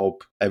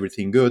 Hope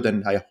everything good,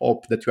 and I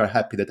hope that you are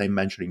happy that I'm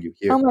mentioning you Oh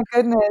here. my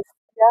goodness.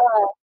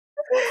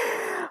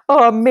 Yeah.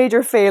 Oh, a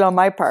major fail on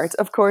my part.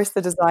 Of course,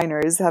 the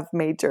designers have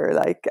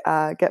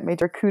get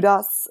major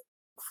kudos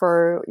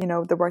for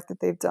the work that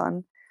they've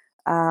done.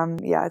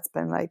 Yeah, it's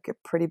been like a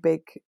pretty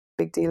big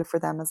big deal for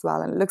them as well.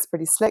 And it looks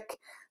pretty slick.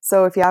 So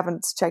if you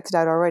haven't checked it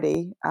out already,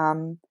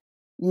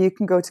 you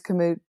can go to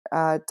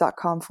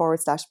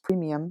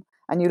komoot.com/premium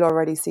and you'll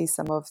already see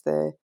some of the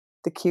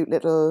cute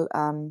little,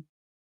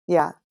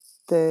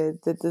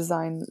 the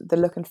design,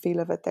 the look and feel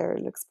of it there.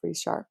 It looks pretty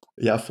sharp.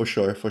 Yeah, for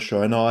sure, for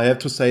sure. No, I have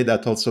to say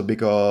that also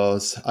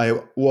because I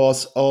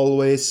was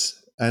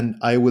always and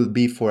I will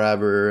be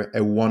forever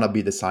a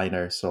wannabe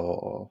designer.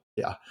 So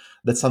yeah,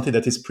 that's something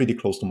that is pretty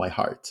close to my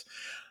heart.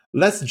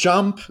 Let's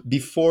jump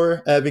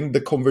before having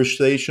the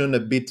conversation a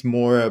bit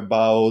more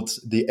about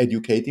the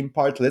educating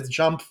part. Let's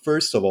jump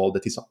first of all,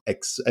 that is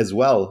as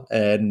well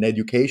an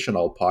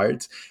educational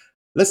part.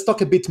 Let's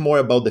talk a bit more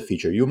about the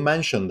feature. You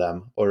mentioned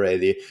them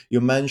already. You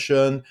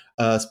mentioned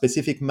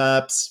specific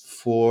maps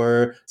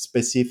for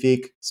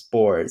specific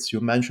sports.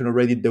 You mentioned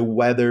already the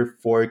weather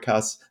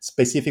forecast,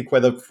 specific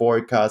weather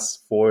forecasts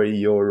for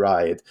your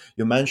ride.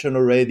 You mentioned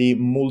already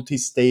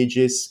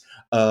multi-stages,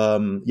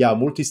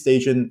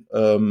 multi-staging,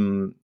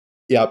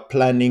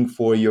 planning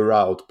for your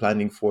route,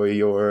 planning for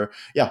your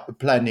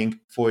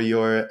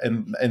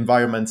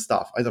environment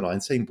stuff. I don't know, I'm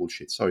saying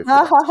bullshit, sorry for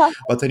that.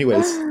 But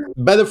anyways,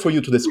 better for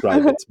you to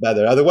describe it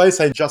better, otherwise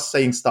I'm just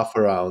saying stuff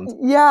around.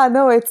 Yeah,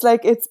 no, it's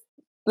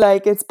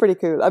pretty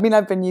cool. I mean,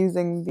 I've been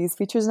using these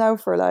features now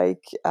for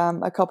like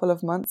a couple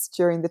of months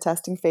during the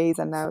testing phase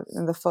and now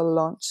in the full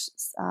launch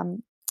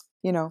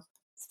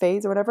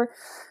phase or whatever.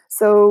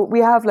 So we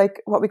have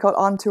like what we call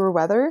on tour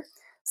weather.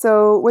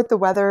 So with the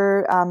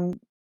weather,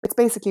 it's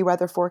basically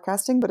weather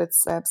forecasting, but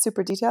it's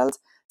super detailed.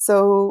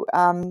 So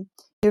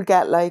you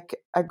get like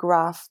a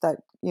graph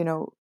that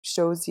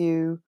shows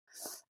you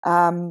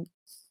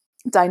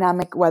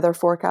dynamic weather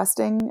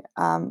forecasting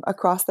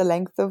across the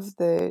length of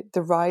the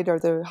ride or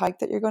the hike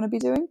that you're going to be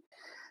doing.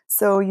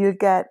 So you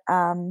get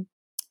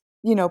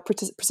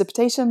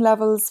precipitation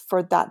levels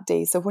for that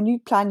day. So when you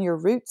plan your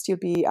routes, you'll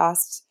be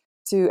asked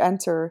to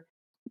enter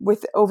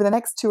over the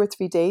next 2 or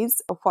 3 days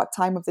of what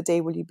time of the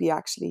day will you be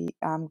actually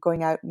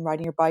going out and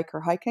riding your bike or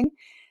hiking.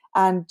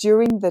 And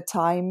during the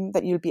time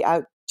that you'll be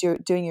out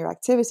doing your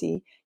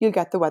activity, you'll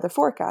get the weather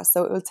forecast.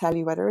 So it will tell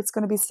you whether it's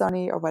going to be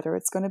sunny or whether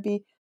it's going to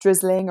be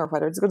drizzling or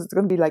whether it's going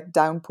to be like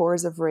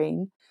downpours of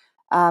rain,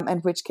 in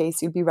which case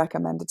you'll be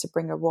recommended to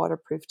bring a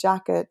waterproof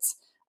jacket.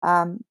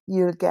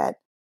 You'll get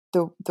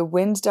the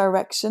wind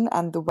direction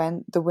and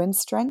the wind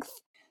strength.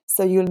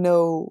 So you'll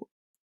know,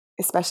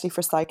 especially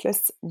for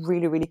cyclists,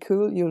 really, really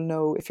cool. You'll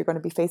know if you're going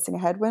to be facing a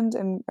headwind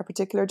in a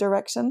particular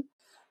direction.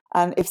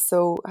 And if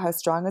so, how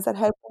strong is that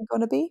headwind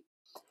going to be?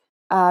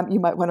 You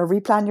might want to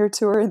replan your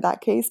tour in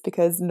that case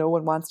because no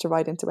one wants to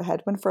ride into a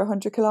headwind for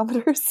 100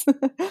 kilometers.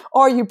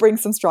 Or you bring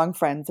some strong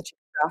friends that you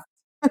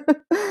draft.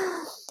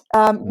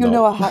 You'll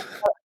know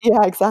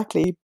yeah,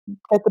 exactly.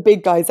 Get the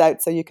big guys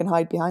out so you can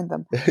hide behind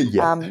them.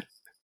 Yeah.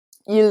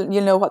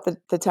 You'll know what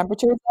the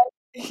temperature is like.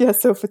 Yeah,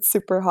 so if it's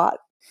super hot,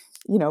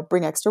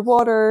 bring extra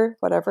water,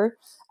 whatever.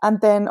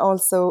 And then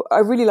also, I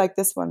really like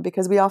this one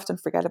because we often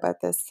forget about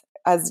this.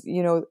 As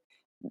you know,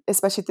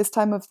 especially this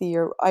time of the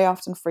year, I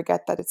often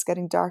forget that it's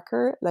getting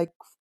darker, like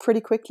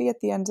pretty quickly at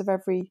the end of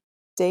every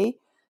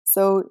day.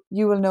 So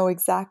you will know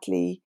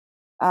exactly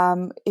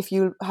how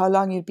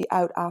long you'd be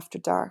out after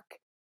dark.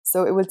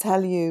 So it will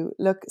tell you,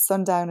 look,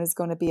 sundown is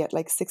going to be at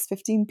like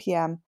 6:15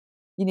 p.m.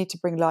 You need to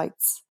bring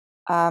lights.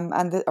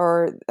 And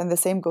the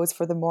same goes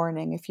for the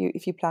morning. If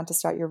you plan to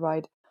start your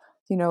ride,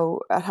 at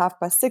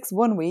 6:30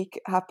 one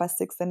week,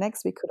 6:30 the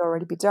next week could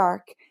already be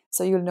dark.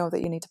 So you'll know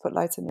that you need to put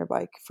lights on your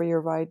bike for your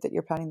ride that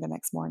you're planning the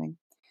next morning.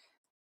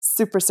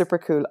 Super, super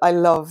cool. I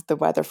love the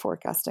weather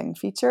forecasting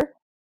feature.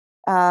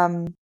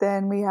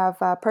 Then we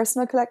have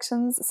personal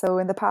collections. So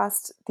in the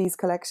past, these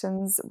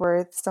collections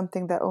were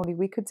something that only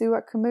we could do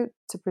at Komoot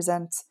to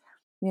present,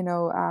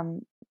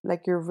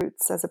 like your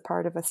routes as a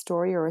part of a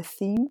story or a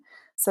theme.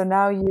 So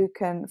now you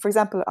can, for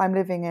example, I'm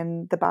living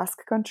in the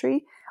Basque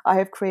Country. I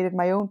have created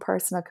my own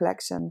personal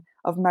collection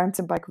of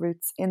mountain bike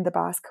routes in the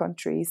Basque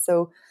Country.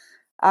 So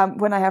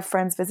when I have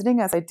friends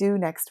visiting, as I do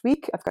next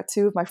week, I've got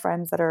 2 of my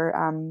friends that are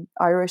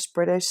Irish,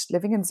 British,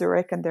 living in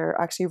Zurich, and they're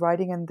actually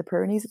riding in the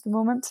Pyrenees at the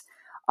moment.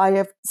 I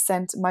have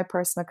sent my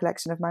personal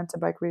collection of mountain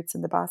bike routes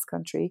in the Basque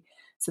Country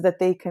so that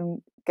they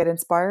can get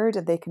inspired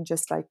and they can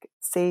just like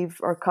save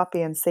or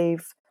copy and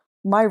save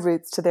my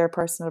routes to their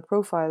personal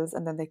profiles,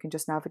 and then they can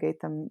just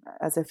navigate them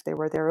as if they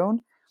were their own.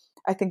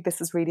 I think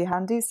this is really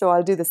handy. So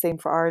I'll do the same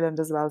for Ireland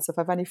as well. So if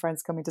I have any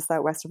friends coming to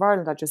southwest of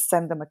Ireland, I'll just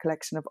send them a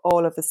collection of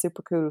all of the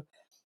super cool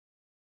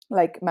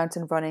like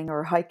mountain running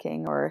or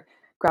hiking or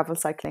gravel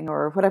cycling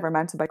or whatever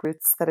mountain bike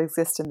routes that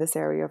exist in this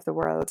area of the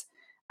world.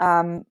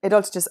 It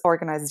also just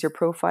organizes your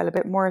profile a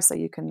bit more so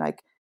you can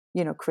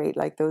create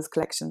like those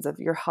collections of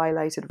your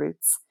highlighted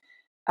routes.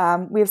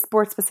 We have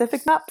sport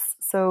specific maps.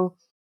 So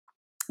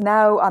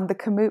now on the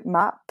Komoot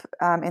map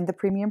in the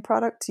premium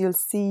product, you'll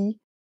see,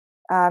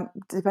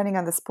 depending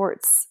on the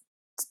sports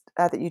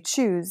that you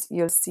choose,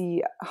 you'll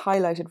see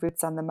highlighted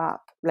routes on the map,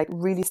 like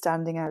really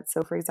standing out.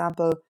 So for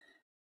example,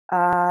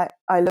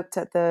 I looked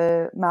at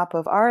the map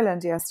of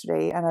Ireland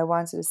yesterday and I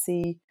wanted to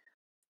see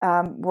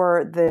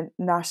were the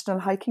national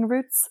hiking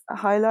routes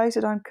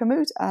highlighted on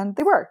Komoot, and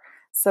they were.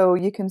 So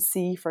you can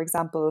see, for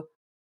example,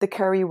 the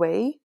Kerry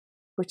Way,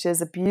 which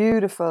is a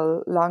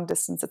beautiful long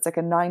distance. It's like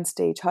a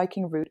 9-stage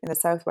hiking route in the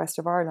southwest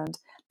of Ireland.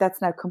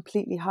 That's now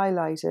completely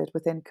highlighted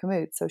within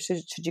Komoot. So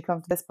should you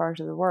come to this part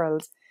of the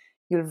world,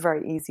 you'll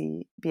very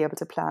easy be able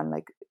to plan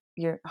like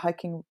your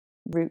hiking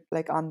route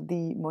like on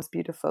the most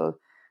beautiful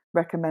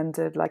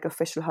recommended like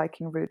official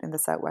hiking route in the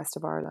southwest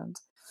of Ireland.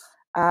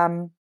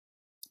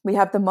 We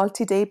have the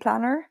multi-day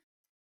planner.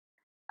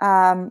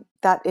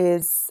 That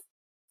is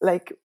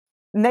like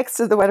next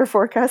to the weather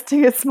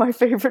forecasting. It's my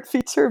favorite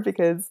feature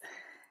because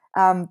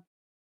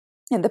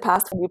in the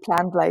past, when you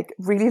planned like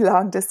really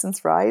long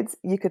distance rides,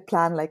 you could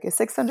plan like a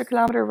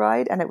 600-kilometer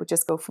ride and it would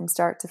just go from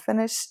start to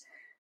finish.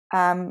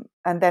 And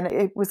then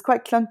it was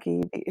quite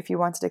clunky if you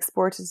wanted to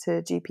export it to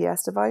a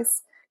GPS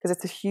device because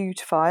it's a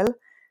huge file.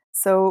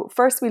 So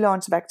first we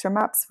launched Vector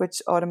Maps,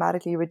 which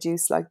automatically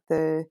reduce like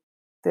the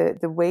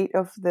weight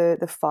of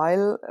the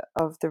file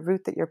of the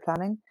route that you're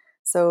planning.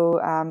 So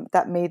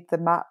that made the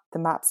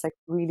maps like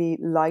really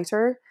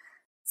lighter.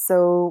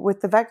 So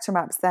with the Vector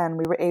Maps, then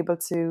we were able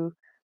to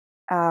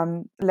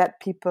let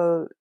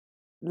people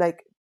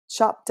like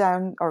chop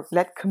down, or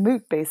let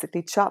Komoot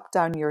basically chop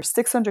down your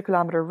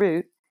 600-kilometer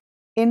route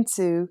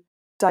into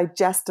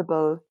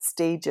digestible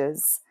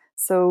stages.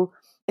 So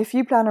if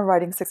you plan on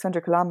riding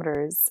 600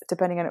 kilometers,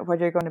 depending on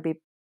whether you're going to be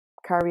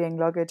carrying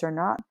luggage or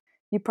not,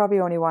 you probably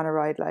only want to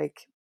ride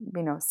like,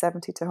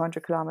 70 to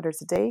 100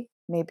 kilometers a day,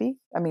 maybe.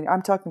 I mean,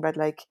 I'm talking about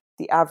like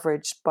the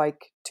average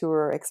bike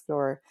tourer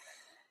explorer.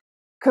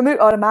 Komoot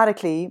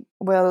automatically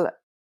will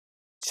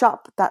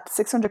chop that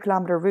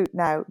 600-kilometer route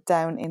now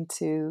down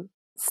into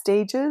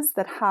stages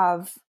that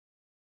have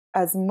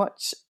as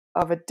much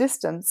of a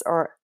distance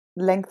or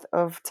length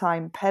of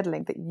time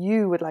pedaling that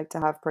you would like to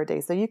have per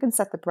day. So you can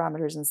set the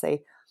parameters and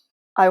say,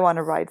 I want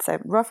to ride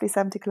roughly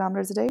 70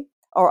 kilometers a day,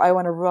 or I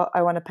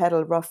want to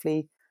pedal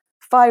roughly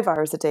 5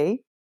 hours a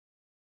day.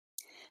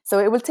 So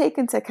it will take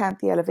into account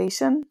the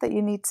elevation that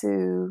you need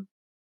to,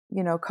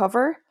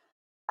 cover,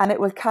 and it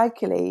will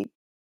calculate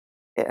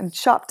and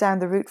chop down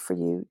the route for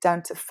you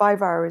down to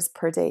 5 hours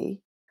per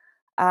day.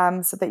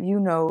 So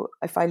that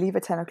if I leave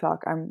at 10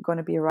 o'clock, I'm going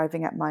to be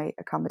arriving at my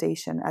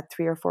accommodation at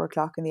 3 or 4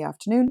 o'clock in the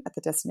afternoon at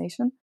the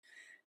destination,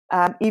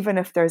 even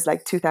if there's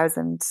like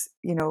 2,000,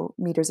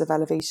 meters of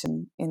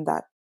elevation in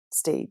that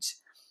stage.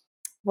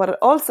 What it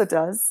also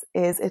does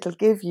is it'll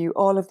give you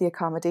all of the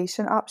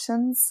accommodation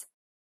options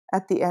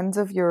at the end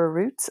of your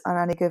route on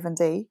any given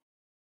day,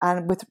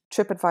 and with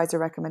TripAdvisor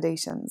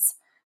recommendations.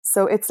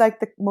 So it's like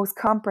the most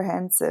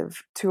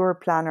comprehensive tour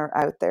planner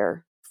out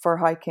there for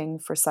hiking,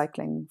 for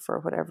cycling, for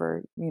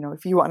whatever,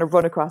 if you want to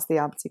run across the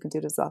Alps, you can do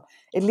it as well.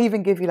 It'll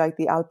even give you like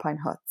the alpine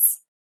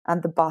huts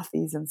and the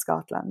bothies in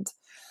Scotland.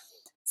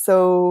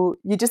 So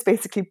you just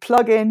basically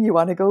plug in, you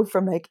want to go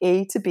from like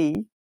A to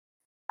B,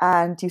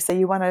 and you say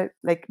you want to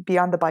like be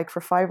on the bike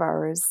for 5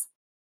 hours,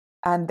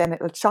 and then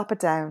it'll chop it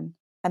down,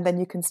 and then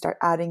you can start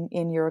adding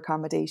in your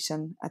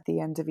accommodation at the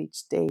end of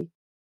each day,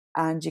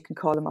 and you can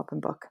call them up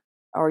and book,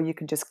 or you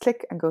can just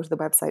click and go to the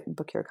website and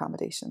book your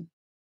accommodation.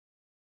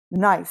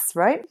 Nice,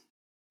 right?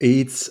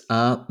 It's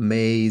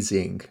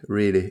amazing,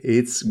 really.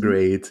 It's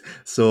great.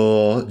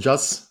 So,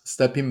 just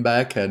stepping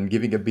back and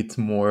giving a bit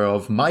more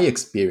of my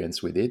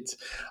experience with it,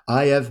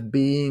 I have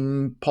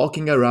been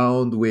poking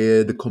around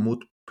with the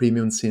Komoot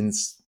Premium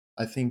since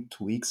I think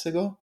 2 weeks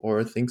ago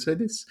or things like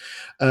this.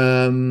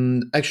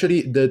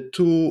 Actually, the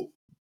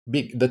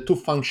two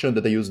functions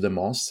that I use the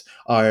most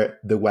are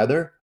the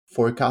weather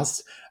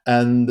forecast.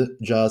 And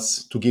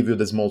just to give you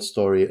the small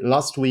story,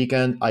 last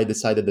weekend I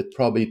decided that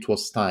probably it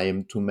was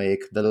time to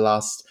make the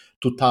last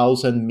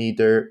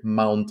 2,000-meter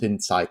mountain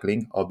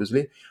cycling,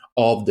 obviously,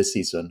 of the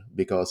season,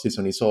 because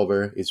season is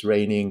over, it's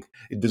raining.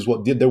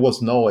 There was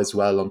snow as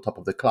well on top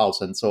of the clouds,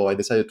 and so I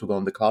decided to go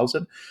on the clouds.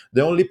 And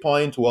the only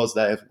point was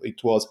that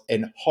it was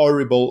an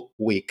horrible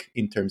week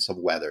in terms of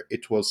weather.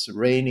 It was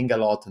raining a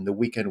lot, and the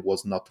weekend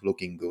was not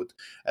looking good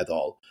at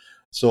all.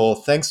 So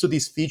thanks to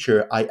this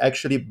feature, I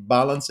actually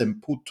balanced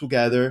and put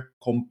together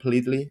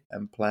completely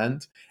and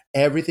planned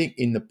everything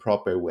in the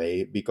proper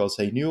way, because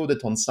I knew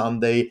that on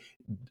Sunday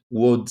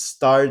would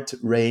start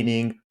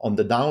raining on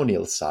the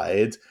downhill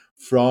side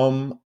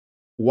from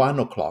 1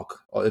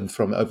 o'clock,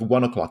 from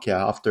 1 o'clock,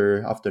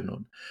 after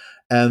afternoon.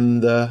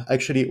 And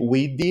actually,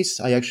 with this,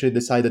 I actually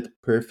decided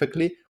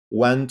perfectly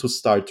when to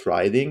start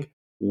riding,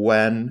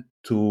 when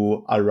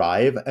to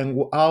arrive,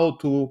 and how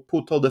to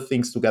put all the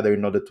things together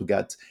in order to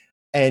get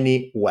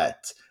any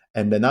wet.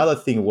 And another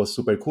thing was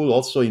super cool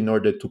also in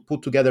order to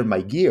put together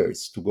my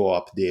gears to go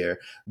up there,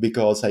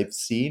 because I've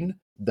seen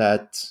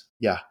that,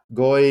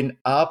 going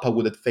up, I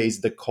would have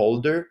faced the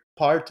colder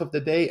part of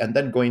the day, and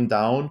then going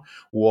down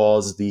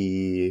was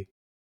the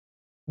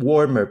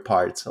warmer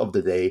part of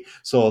the day.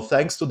 So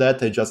thanks to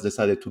that, I just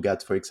decided to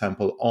get, for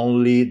example,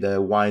 only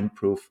the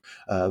windproof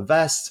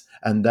vest,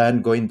 and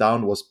then going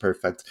down was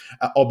perfect.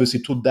 Obviously,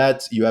 to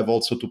that, you have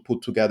also to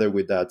put together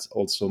with that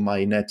also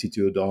my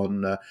attitude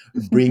on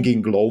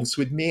bringing gloves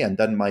with me, and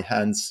then my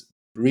hands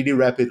really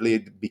rapidly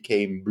it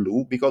became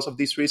blue because of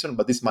this reason,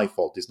 but it's my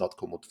fault. It's not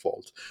Komoot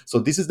fault. So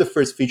this is the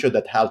first feature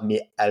that helped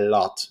me a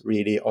lot,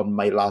 really, on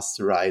my last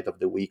ride of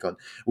the weekend.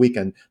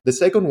 The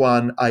second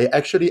one, I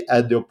actually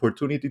had the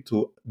opportunity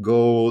to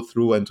go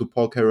through and to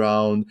poke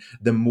around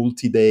the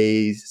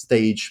multi-day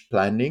stage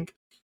planning.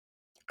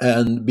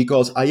 And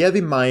because I have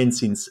in mind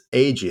since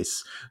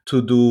ages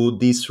to do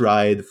this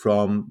ride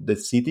from the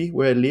city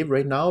where I live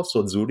right now,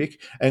 so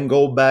Zurich, and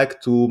go back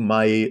to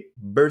my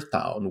birth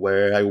town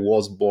where I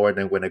was born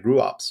and when I grew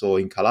up, so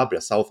in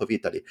Calabria, south of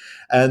Italy.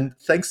 And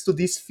thanks to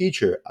this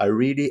feature, I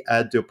really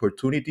had the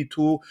opportunity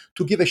to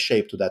give a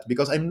shape to that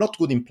because I'm not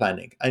good in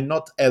planning. I'm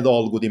not at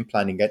all good in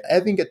planning. And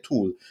having a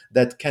tool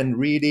that can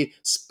really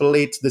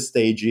split the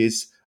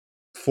stages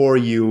for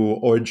you,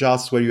 or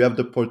just where you have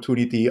the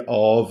opportunity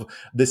of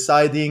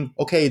deciding,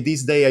 okay,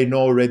 this day I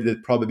know already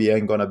that probably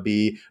I'm gonna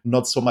be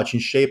not so much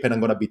in shape and I'm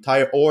gonna be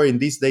tired, or in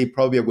this day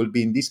probably I will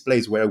be in this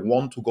place where I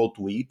want to go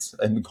to eat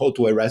and go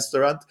to a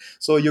restaurant.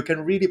 So you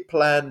can really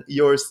plan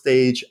your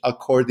stage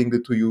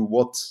accordingly to you,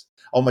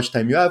 how much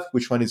time you have,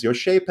 which one is your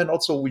shape, and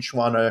also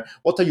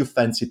what are you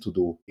fancy to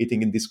do,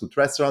 eating in this good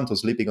restaurant or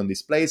sleeping on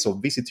this place or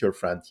visit your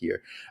friend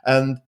here.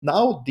 And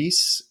now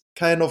this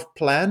kind of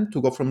plan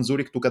to go from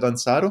Zurich to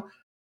Catanzaro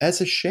as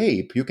a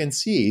shape. You can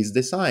see it's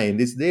designed,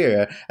 it's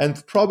there.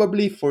 And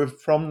probably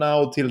from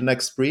now till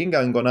next spring,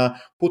 I'm gonna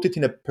put it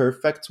in a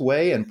perfect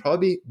way, and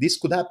probably this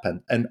could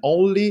happen. And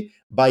only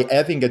by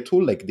having a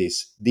tool like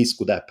this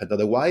could happen.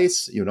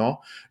 Otherwise,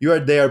 you are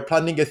there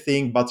planning a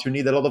thing, but you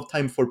need a lot of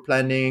time for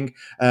planning,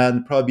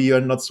 and probably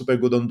you're not super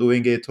good on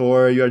doing it,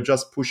 or you're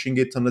just pushing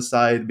it on the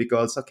side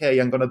because okay,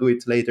 I'm gonna do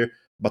it later.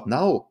 But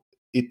now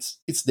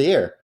it's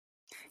there.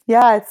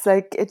 Yeah, it's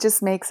like it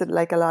just makes it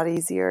like a lot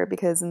easier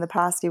because in the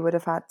past you would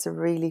have had to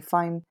really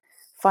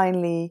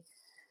finally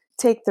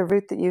take the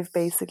route that you've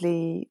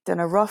basically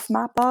done a rough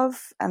map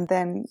of and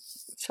then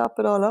chop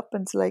it all up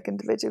into like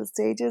individual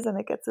stages, and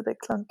it gets a bit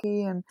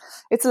clunky and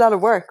it's a lot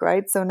of work,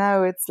 right? So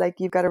now it's like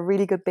you've got a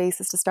really good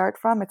basis to start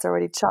from. It's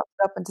already chopped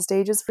up into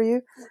stages for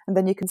you, and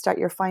then you can start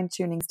your fine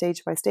tuning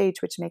stage by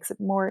stage, which makes it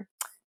more,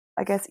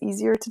 I guess,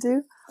 easier to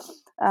do.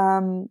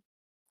 Um,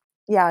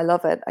 yeah, I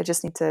love it. I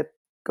just need to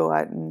go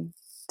out and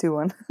do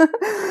one.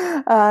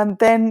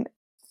 Then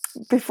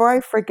before I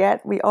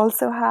forget, we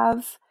also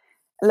have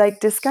like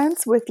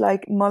discounts with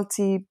like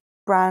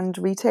multi-brand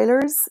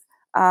retailers.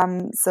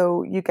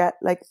 So you get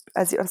like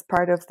as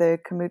part of the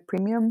Komoot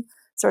Premium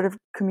sort of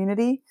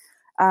community,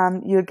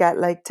 you get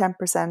like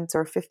 10%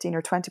 or 15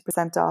 or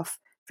 20% off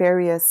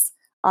various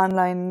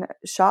online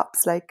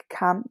shops like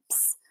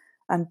Camps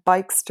and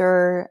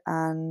Bikester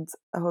and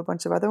a whole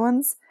bunch of other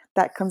ones.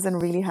 That comes in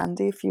really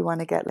handy if you want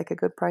to get like a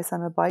good price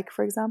on a bike,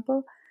 for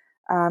example.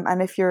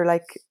 And if you're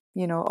like,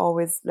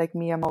 always like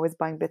me, I'm always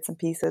buying bits and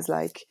pieces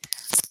like,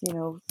 you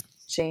know,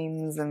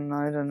 chains and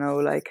I don't know,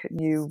 like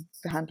new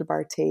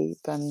handlebar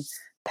tape and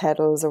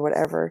pedals or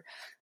whatever.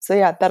 So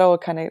yeah, that all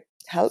kind of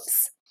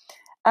helps.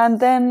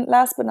 And then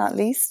last but not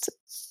least,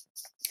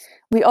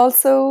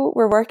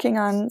 we're working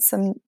on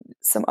some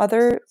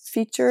other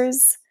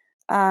features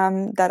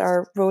that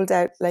are rolled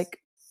out like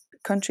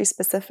country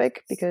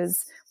specific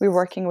because we're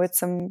working with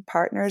some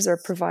partners or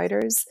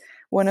providers.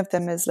 One of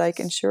them is like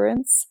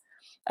insurance.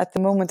 At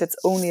the moment, it's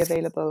only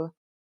available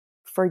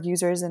for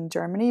users in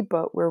Germany,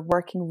 but we're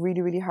working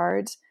really, really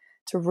hard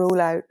to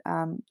roll out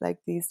like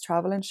these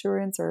travel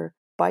insurance or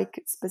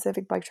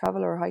specific bike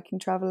travel or hiking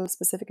travel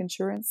specific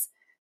insurance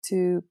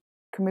to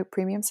Komoot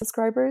Premium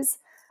subscribers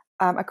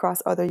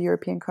across other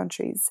European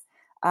countries.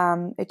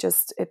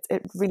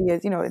 It really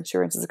is,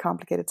 insurance is a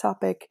complicated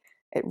topic.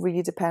 It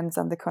really depends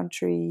on the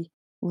country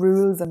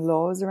rules and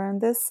laws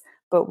around this,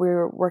 but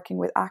we're working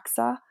with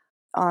AXA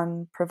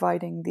on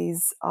providing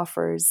these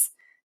offers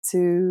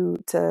to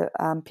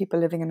people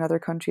living in other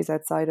countries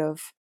outside of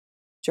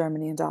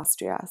Germany and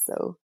Austria.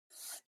 So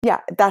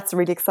yeah, that's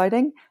really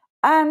exciting.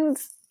 And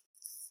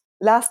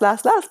last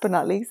but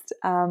not least,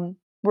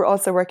 we're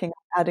also working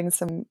on adding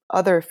some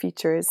other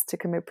features to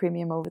Komoot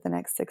Premium over the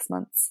next 6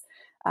 months.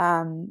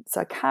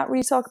 So I can't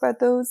really talk about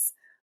those,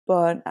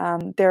 but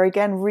they're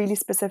again really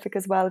specific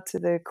as well to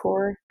the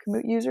core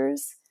Komoot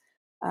users,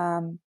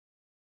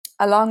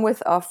 along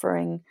with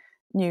offering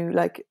new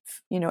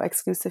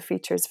exclusive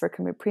features for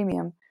Komoot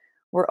Premium.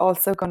 We're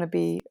also going to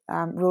be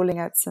rolling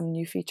out some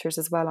new features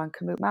as well on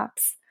Komoot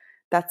Maps.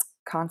 That's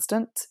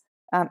constant,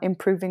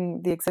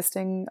 improving the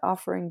existing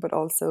offering, but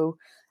also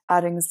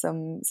adding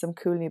some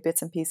cool new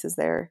bits and pieces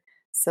there.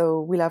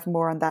 So we'll have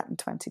more on that in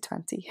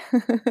 2020,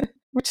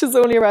 which is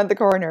only around the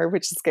corner,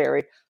 which is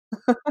scary.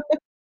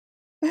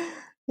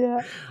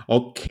 Yeah.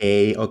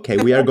 Okay,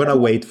 we are gonna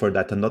wait for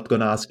that. I'm not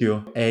gonna ask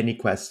you any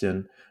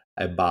question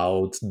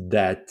about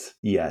that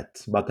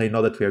yet, but I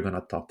know that we are going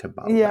to talk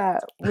about Yeah,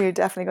 that. we're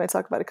definitely going to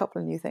talk about a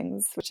couple of new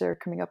things which are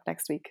coming up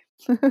next week.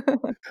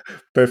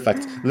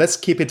 Perfect. Let's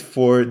keep it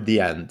for the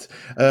end.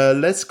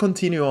 Let's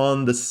continue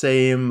on the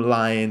same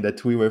line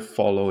that we were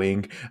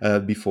following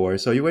before.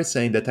 So you were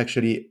saying that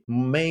actually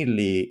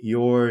mainly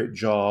your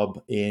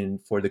job in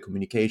for the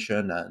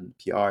communication and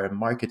PR and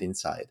marketing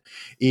side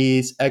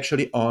is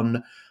actually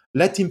on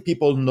letting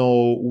people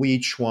know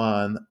which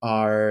one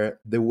are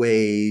the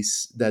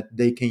ways that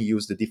they can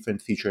use the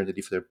different features, the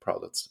different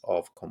products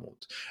of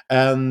Komoot,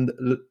 and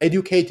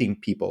educating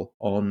people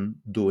on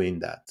doing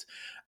that.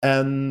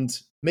 And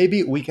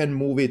maybe we can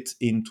move it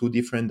into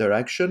different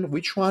direction.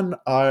 Which one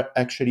are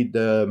actually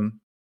the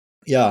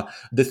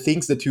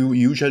things that you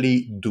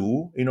usually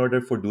do in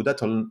order for do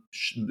that, or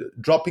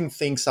dropping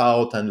things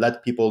out and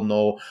let people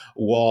know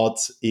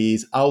what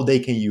is how they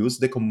can use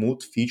the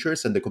Komoot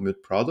features and the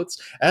Komoot products?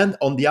 And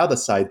on the other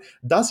side,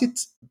 does it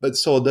but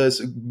so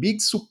there's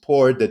big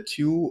support that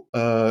you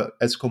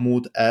as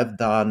Komoot have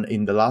done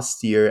in the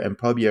last year and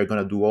probably are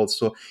going to do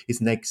also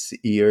is next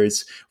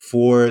years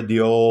for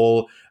the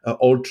all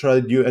ultra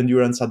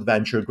endurance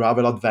adventure,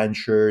 gravel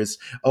adventures,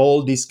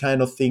 all these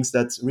kind of things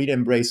that really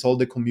embrace all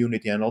the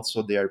community, and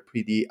also they are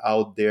pretty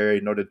out there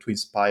in order to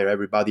inspire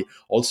everybody,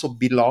 also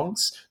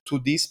belongs to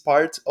this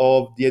part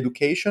of the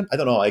education. I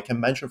don't know, I can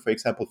mention, for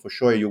example, for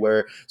sure you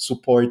were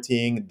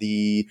supporting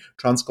the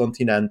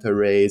transcontinental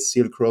race,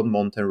 Silk Road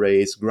mountain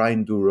race,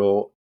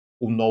 Grinduro.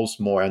 Who knows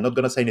more? I'm not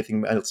going to say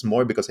anything else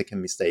more because I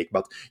can mistake,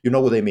 but you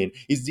know what I mean.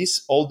 Is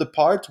this all the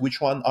part?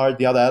 Which one are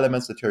the other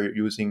elements that you're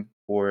using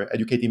for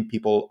educating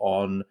people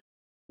on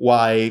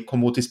why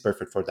Komoot is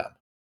perfect for them?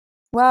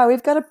 Wow,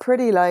 we've got a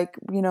pretty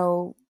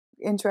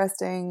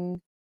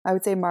interesting, I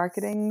would say,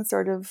 marketing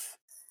sort of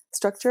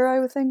structure, I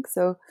would think.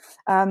 So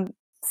um,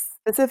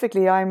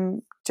 specifically,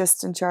 I'm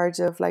just in charge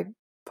of like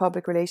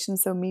public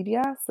relations, so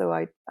media. So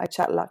I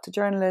chat a lot to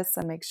journalists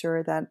and make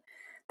sure that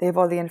they have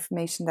all the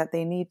information that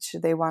they need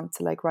should they want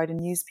to like write a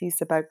news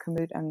piece about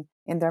Komoot and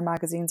in their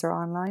magazines or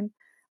online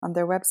on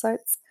their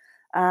websites.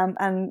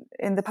 And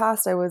in the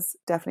past, I was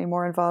definitely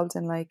more involved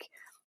in like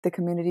the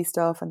community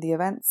stuff and the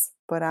events.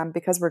 But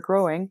because we're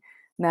growing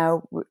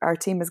now, our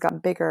team has gotten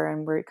bigger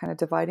and we're kind of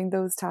dividing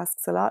those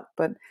tasks a lot.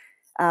 But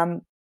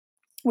um,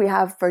 we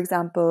have, for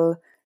example,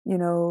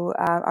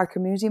 our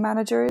community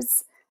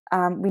managers.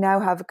 We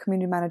now have a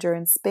community manager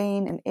in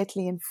Spain, in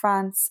Italy, in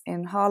France,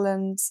 in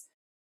Holland.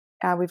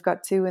 We've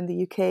got two in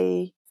the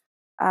UK.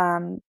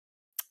 Um,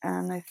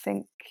 and I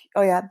think,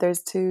 oh yeah,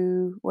 there's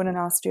two, one in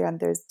Austria, and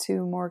there's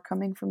two more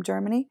coming from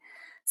Germany.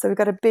 So we've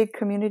got a big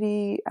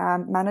community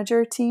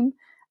manager team,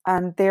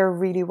 and they're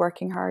really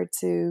working hard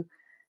to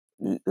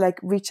like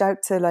reach out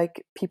to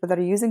like people that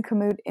are using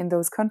Komoot in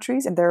those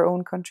countries, in their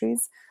own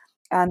countries,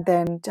 and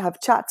then to have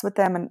chats with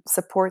them and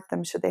support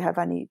them should they have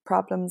any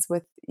problems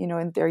with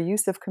in their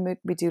use of Komoot.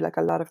 We do like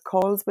a lot of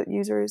calls with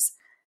users,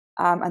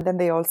 and then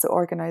they also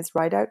organize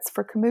ride outs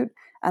for Komoot,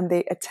 and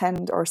they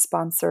attend or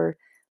sponsor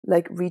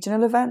like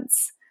regional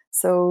events.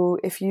 So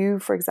if you,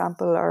 for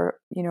example, are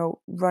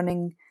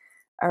running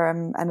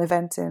an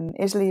event in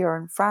Italy or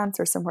in France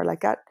or somewhere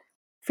like that,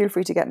 feel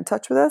free to get in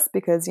touch with us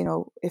because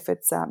if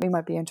it's we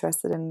might be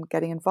interested in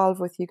getting involved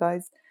with you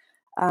guys.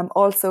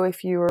 Also,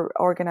 if you're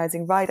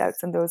organizing ride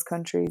outs in those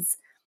countries,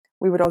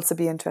 we would also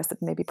be interested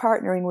in maybe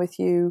partnering with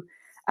you.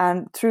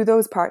 And through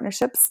those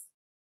partnerships,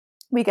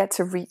 we get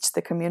to reach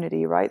the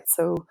community, right?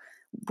 So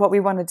what we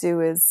want to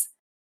do is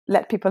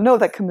let people know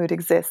that Komoot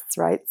exists,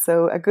 right?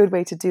 So a good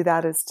way to do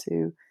that is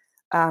to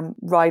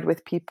ride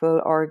with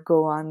people or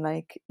go on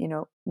like,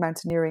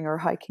 mountaineering or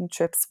hiking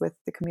trips with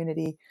the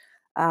community,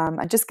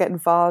 and just get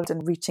involved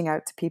and reaching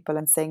out to people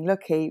and saying,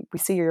 look, hey, we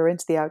see you're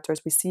into the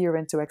outdoors. We see you're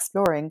into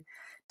exploring.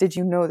 Did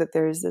you know that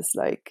there's this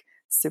like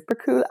super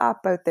cool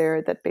app out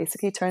there that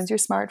basically turns your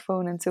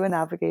smartphone into a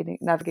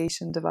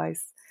navigation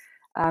device?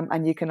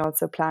 And you can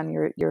also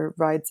plan your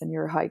rides and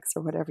your hikes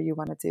or whatever you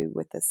want to do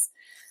with this.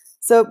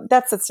 So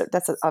that's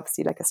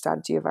obviously like a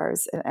strategy of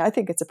ours, and I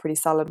think it's a pretty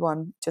solid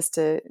one. Just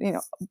to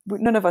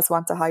none of us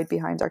want to hide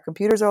behind our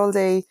computers all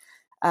day,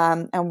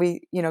 and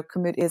we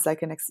Komoot is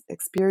like an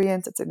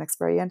experience. It's an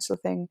experiential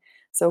thing.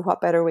 So what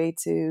better way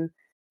to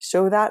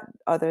show that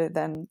other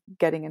than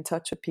getting in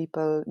touch with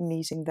people,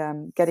 meeting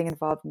them, getting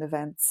involved in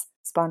events,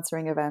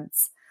 sponsoring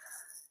events.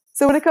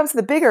 So when it comes to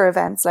the bigger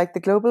events, like the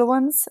global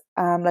ones,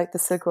 like the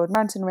Silk Road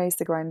Mountain Race,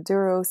 the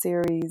Grinduro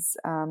series,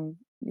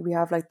 we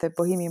have like the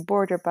Bohemian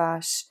Border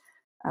Bash,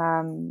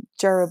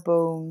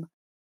 Jeroboam,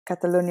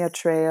 Catalonia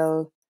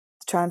Trail,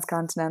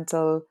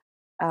 Transcontinental,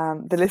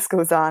 the list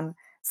goes on.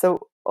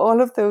 So all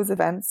of those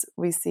events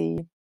we see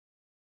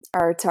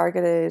are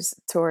targeted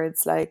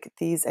towards like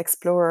these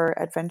explorer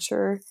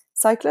adventure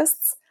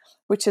cyclists,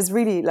 which is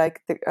really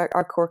like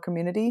our core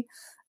community.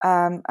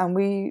 And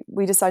we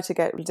decide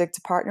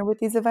to partner with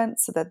these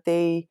events so that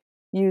they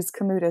use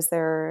Komoot as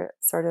their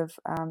sort of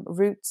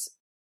route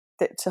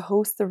to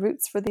host the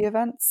routes for the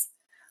events.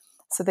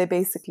 So they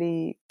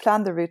basically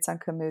plan the routes on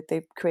Komoot.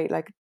 They create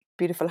like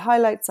beautiful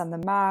highlights on the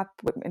map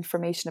with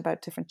information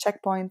about different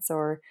checkpoints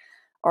or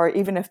or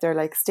even if they're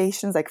like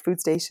stations, like food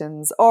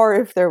stations, or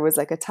if there was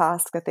like a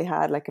task that they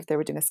had, like if they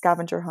were doing a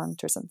scavenger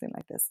hunt or something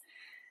like this.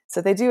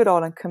 So they do it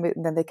all on Komoot,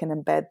 and then they can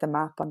embed the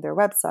map on their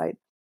website.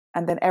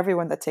 And then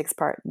everyone that takes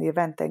part in the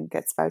event then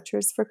gets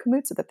vouchers for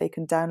Komoot so that they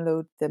can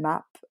download the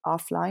map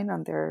offline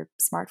on their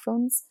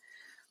smartphones,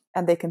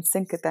 and they can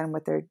sync it then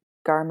with their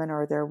Garmin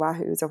or their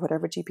Wahoos or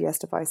whatever GPS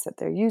device that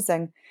they're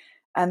using.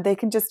 And they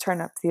can just turn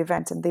up to the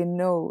event and they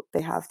know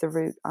they have the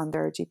route on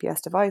their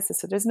GPS devices.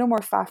 So there's no more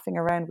faffing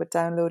around with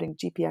downloading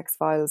GPX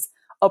files,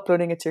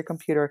 uploading it to your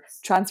computer,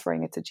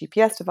 transferring it to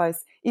GPS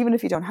device. Even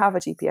if you don't have a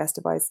GPS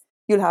device,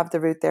 you'll have the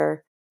route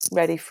there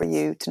ready for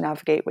you to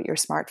navigate with your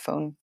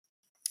smartphone,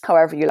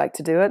 however you like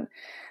to do it.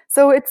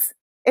 So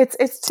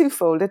it's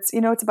twofold. It's,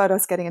 you know, it's about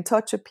us getting in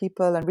touch with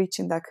people and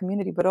reaching that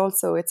community, but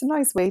also it's a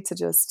nice way to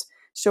just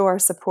show our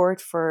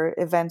support for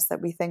events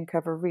that we think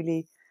have a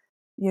really,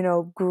 you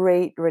know,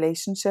 great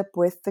relationship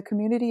with the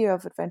community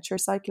of adventure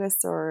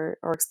cyclists or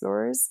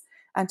explorers,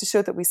 and to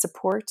show that we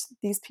support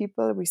these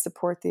people, we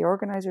support the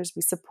organizers,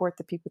 we support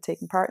the people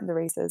taking part in the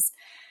races,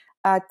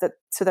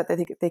 so that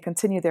they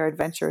continue their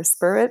adventurous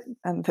spirit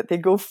and that they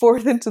go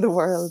forth into the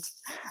world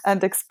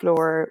and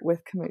explore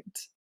with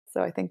Komoot.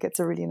 So I think it's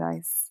a really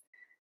nice,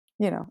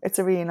 you know, it's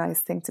a really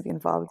nice thing to be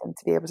involved in,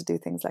 to be able to do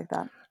things like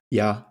that.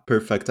 Yeah,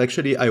 perfect.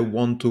 Actually, I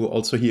want to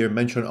also here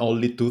mention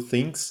only two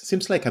things.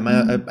 Seems like I'm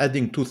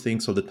adding two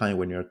things all the time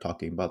when you're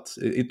talking, but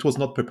it was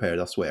not prepared,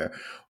 I swear.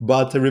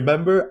 But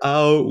remember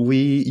how we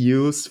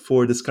used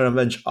for the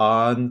Scaravenge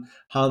on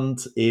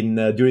hunt in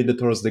during the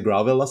Toros de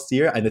Gravel last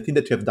year, and I think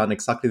that we have done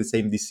exactly the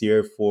same this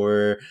year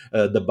for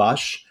the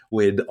Bash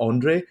with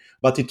Andre.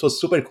 But it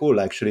was super cool,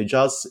 actually,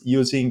 just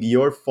using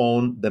your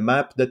phone, the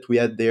map that we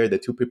had there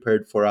that you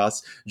prepared for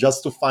us,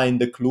 just to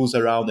find the clues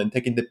around and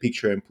taking the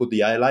picture and put the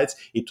highlights.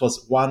 It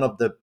was one of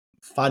the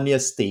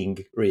funniest thing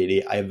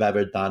really I've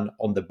ever done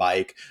on the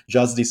bike.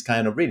 Just this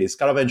kind of really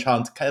Scaravenge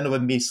hunt, kind of a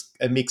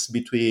mix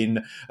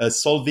between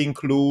solving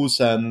clues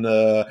and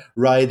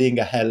riding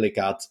a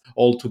helicat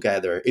all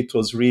together. It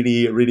was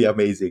really, really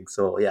amazing.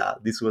 So yeah,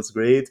 this was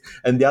great.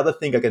 And the other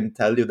thing I can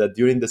tell you that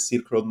during the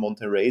Silk Road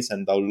Mountain Race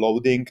and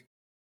downloading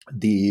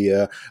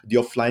the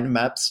offline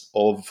maps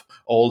of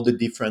all the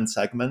different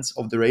segments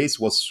of the race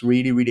was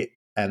really, really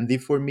handy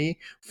for me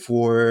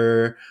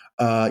for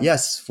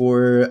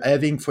for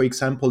having, for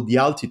example, the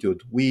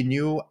altitude. We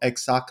knew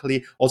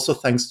exactly, also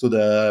thanks to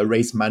the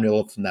race manual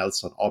of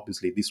Nelson.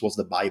 Obviously this was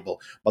the Bible,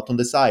 but on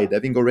the side,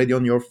 having already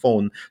on your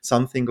phone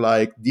something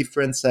like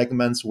different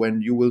segments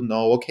when you will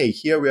know, okay,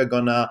 here we are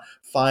gonna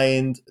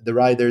find the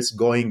riders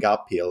going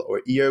uphill,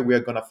 or here we are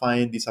gonna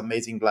find this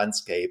amazing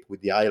landscape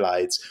with the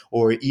highlights,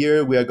 or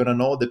here we are gonna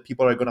know that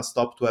people are gonna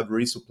stop to have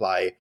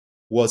resupply,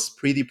 was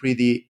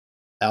pretty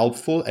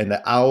helpful.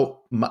 And how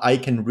I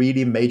can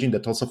really imagine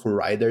that also for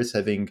riders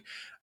having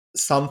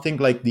something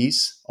like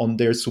this on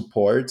their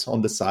support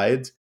on the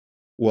side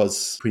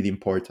was pretty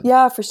important.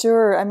 Yeah, for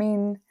sure. I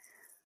mean,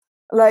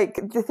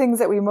 like the things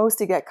that we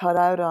mostly get caught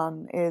out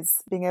on is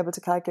being able to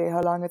calculate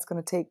how long it's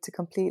going to take to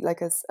complete like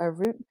a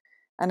route,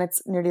 and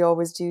it's nearly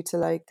always due to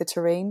like the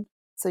terrain.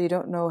 So you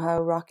don't know how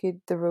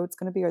rocky the road's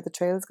going to be or the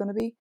trail is going to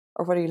be,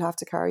 or whether you'll have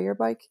to carry your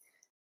bike,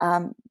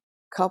 um,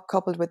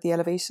 coupled with the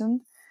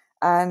elevation,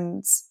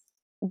 and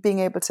being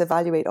able to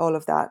evaluate all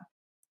of that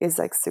is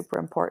like super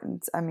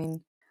important. I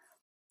mean,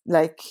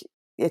 like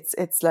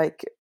it's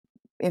like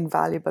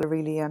invaluable,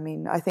 really. I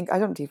mean, I think I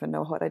don't even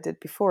know what I did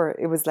before.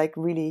 It was like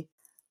really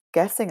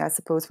guessing, I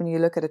suppose, when you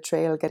look at a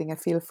trail, getting a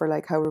feel for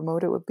like how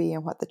remote it would be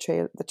and what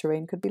the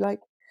terrain could be like.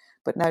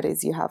 But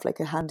nowadays you have like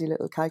a handy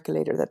little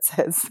calculator that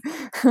says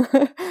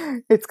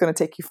it's going to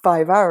take you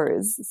 5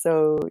 hours,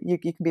 so you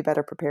can be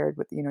better prepared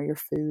with, you know, your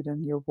food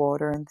and your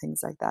water and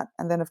things like that.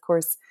 And then of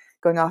course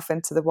going off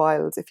into the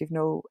wilds, if you've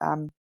no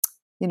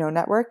you know,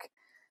 network,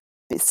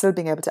 still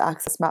being able to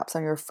access maps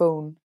on your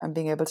phone and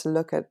being able to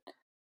look at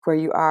where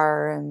you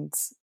are, and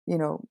you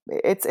know,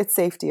 it's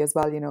safety as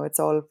well. You know, it's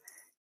all,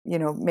 you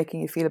know,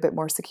 making you feel a bit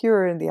more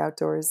secure in the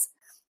outdoors,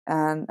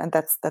 and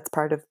that's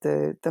part of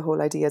the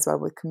whole idea as well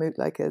with Komoot,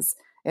 like, is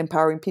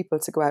empowering people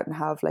to go out and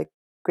have like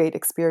great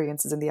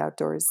experiences in the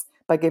outdoors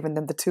by giving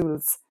them the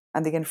tools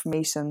and the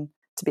information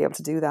to be able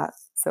to do that.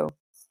 So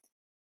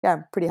yeah,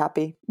 I'm pretty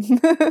happy.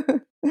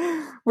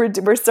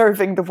 We're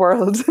serving the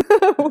world.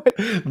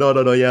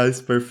 No, yeah,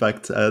 it's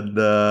perfect. And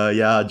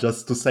yeah,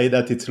 just to say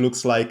that it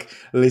looks like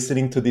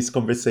listening to this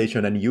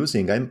conversation and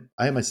using,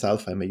 I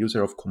myself, I'm a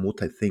user of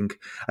Komoot. I think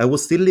I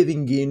was still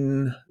living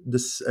in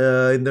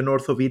the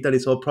north of Italy,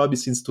 so probably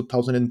since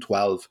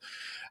 2012.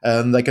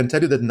 And I can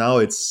tell you that now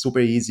it's super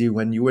easy.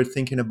 When you were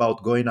thinking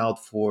about going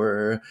out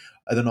for,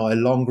 I don't know, a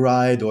long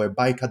ride or a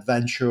bike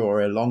adventure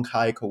or a long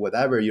hike or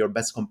whatever, your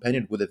best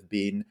companion would have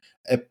been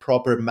a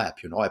proper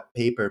map, you know, a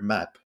paper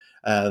map,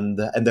 and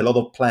a lot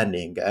of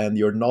planning, and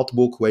your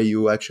notebook where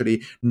you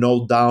actually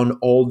note down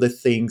all the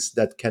things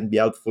that can be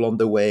helpful on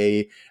the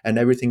way and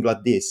everything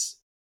like this.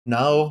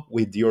 Now,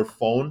 with your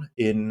phone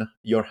in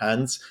your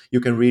hands, you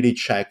can really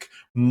check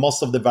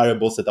most of the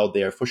variables that are out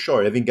there. For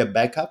sure, having a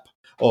backup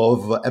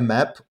of a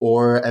map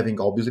or having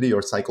obviously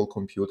your cycle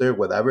computer,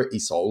 whatever,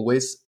 is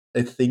always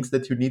a things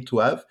that you need to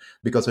have,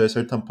 because at a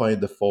certain point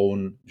the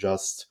phone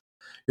just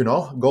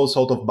goes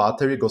out of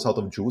battery, goes out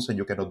of juice, and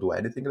you cannot do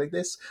anything like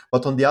this.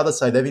 But on the other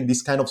side, having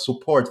this kind of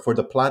support for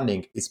the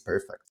planning is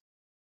perfect.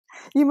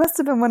 You must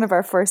have been one of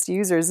our first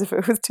users if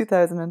it was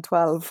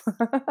 2012.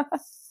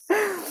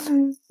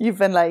 You've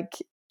been like,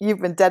 you've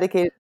been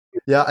dedicated.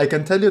 Yeah, I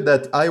can tell you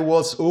that I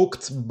was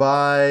hooked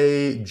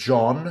by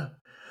John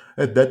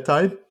at that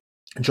time.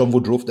 John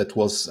Woodruff, that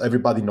was,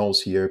 everybody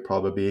knows here,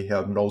 probably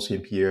knows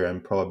him here,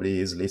 and probably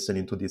is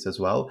listening to this as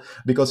well,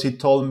 because he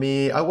told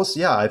me,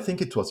 I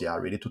think it was,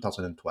 really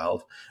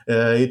 2012.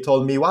 He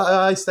told me, well,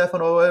 hi,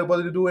 Stefano,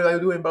 what are you doing? Are you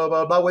doing blah,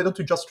 blah, blah? Why don't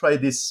you just try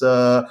this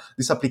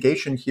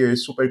application here?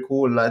 It's super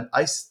cool. And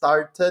I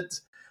started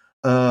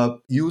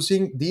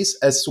using this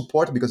as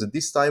support, because at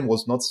this time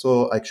was not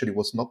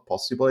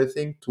possible, I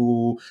think,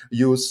 to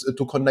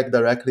connect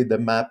directly the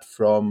map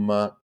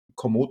from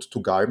Komoot to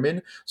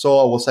Garmin. So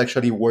I was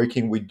actually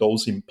working with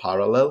those in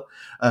parallel,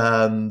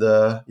 and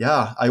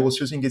I was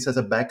using this as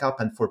a backup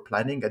and for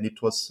planning, and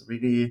it was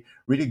really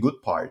really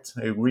good part,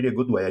 a really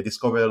good way. I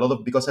discovered a lot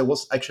of, because I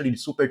was actually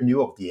super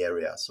new of the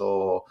area,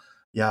 so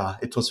yeah,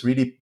 it was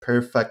really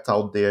perfect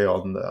out there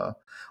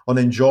on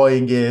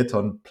enjoying it,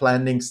 on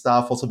planning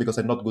stuff. Also, because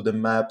I'm not good at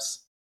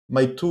maps,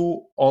 my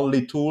two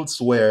only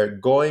tools were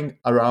going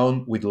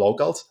around with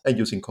locals and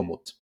using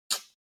Komoot.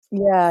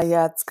 Yeah,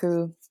 yeah, it's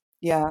cool.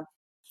 Yeah,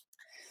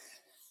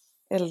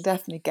 it'll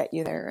definitely get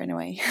you there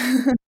anyway.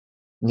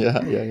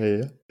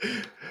 Yeah.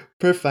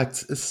 Perfect.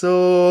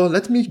 So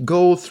let me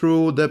go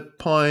through the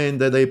point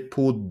that I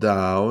put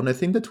down. I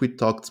think that we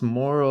talked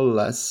more or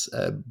less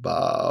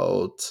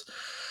about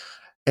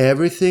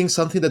everything.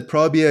 Something that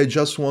probably I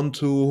just want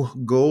to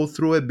go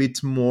through a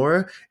bit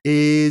more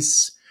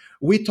is,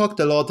 we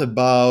talked a lot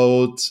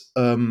about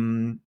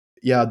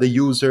the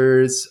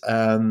users,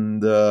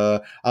 and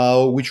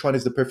which one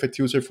is the perfect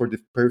user for the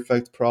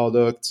perfect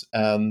product.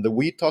 And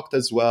we talked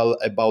as well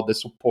about the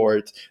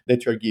support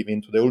that you're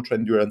giving to the ultra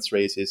endurance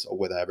races or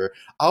whatever.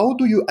 How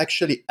do you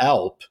actually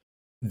help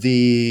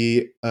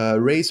the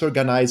race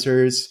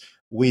organizers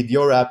with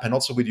your app and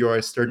also with your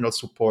external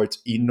support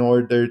in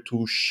order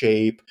to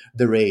shape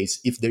the race,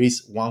 if there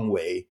is one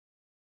way?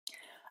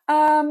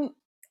 Um,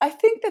 I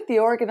think that the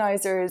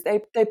organizers,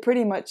 they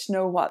pretty much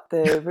know what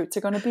the routes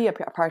are going to be,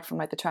 apart from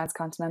like the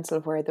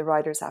transcontinental, where the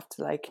riders have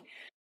to like,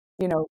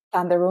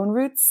 plan their own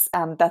routes.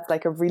 That's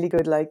like a really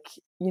good like,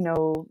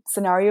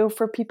 scenario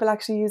for people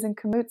actually using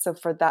Komoot. So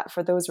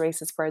for those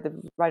races where the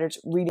riders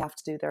really have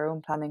to do their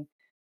own planning,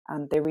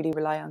 and they really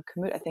rely on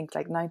Komoot. I think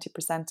like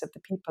 90% of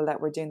the people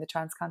that were doing the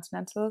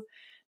transcontinental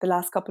the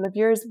last couple of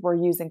years were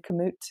using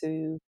Komoot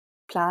to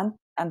plan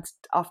and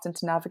often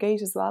to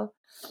navigate as well.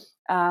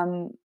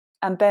 Um,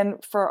 and then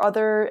for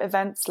other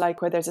events,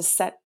 like where there's a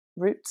set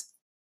route,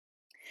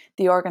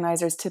 the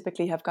organizers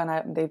typically have gone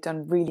out and they've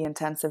done really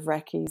intensive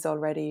recce's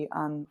already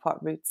on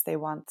what routes they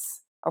want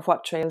or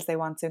what trails they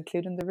want to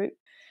include in the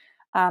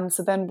route.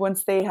 So then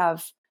once they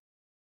have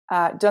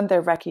done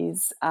their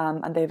recce's,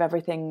 and they've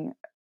everything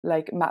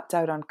like mapped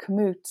out on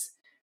Komoot,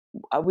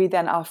 we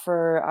then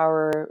offer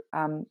our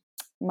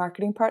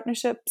marketing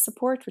partnership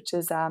support, which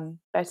is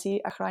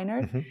Betty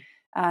Achreiner. Mhm.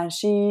 And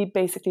she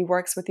basically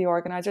works with the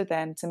organizer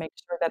then to make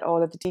sure that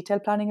all of the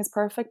detailed planning is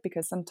perfect,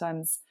 because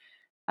sometimes,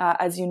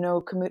 as you know,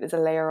 Komoot is a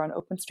layer on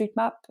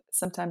OpenStreetMap.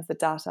 Sometimes the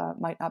data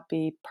might not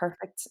be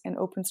perfect in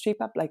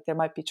OpenStreetMap. Like there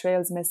might be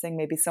trails missing.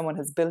 Maybe someone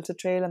has built a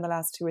trail in the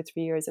last 2 or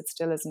 3 years. It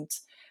still isn't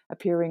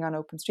appearing on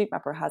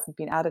OpenStreetMap or hasn't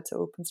been added to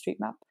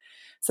OpenStreetMap.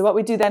 So what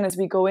we do then is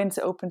we go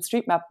into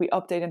OpenStreetMap, we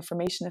update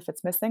information if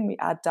it's missing, we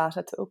add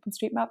data to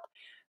OpenStreetMap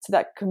so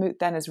that Komoot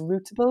then is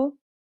routable.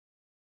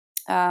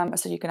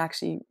 So you can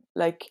actually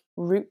like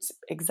route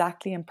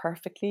exactly and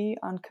perfectly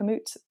on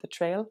Komoot, the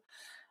trail.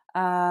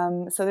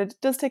 So it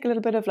does take a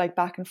little bit of like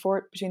back and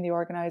forth between the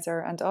organizer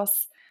and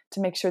us to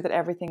make sure that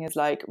everything is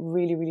like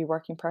really, really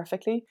working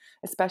perfectly,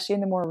 especially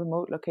in the more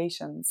remote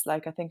locations.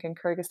 Like I think in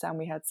Kyrgyzstan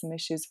we had some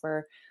issues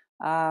where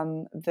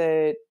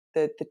the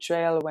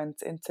trail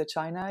went into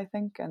China, I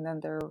think, and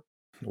then there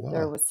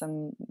Wow. was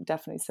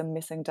definitely some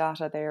missing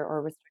data there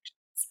or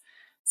restrictions.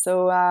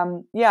 So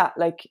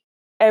like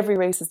every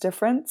race is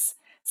different.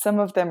 Some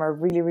of them are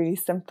really, really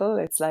simple.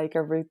 It's like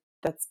a route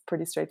that's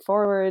pretty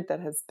straightforward,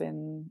 that has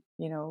been,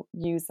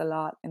 used a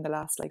lot in the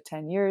last like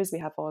 10 years. We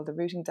have all the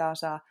routing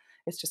data.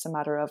 It's just a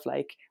matter of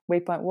like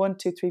waypoint 1,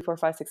 2, 3, 4,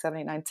 5, 6, 7,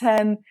 8, 9,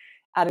 10,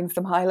 adding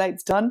some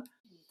highlights, done.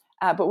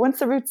 But once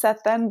the route's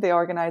set, then the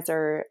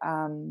organizer,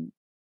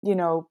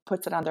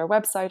 puts it on their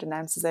website,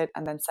 announces it,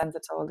 and then sends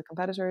it to all the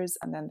competitors.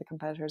 And then the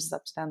competitors, is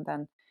up to them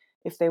then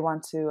if they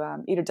want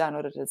to either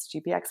download it as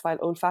GPX file,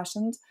 old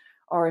fashioned,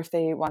 or if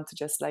they want to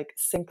just like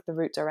sync the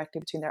route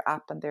directly between their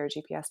app and their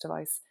GPS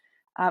device.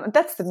 And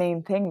that's the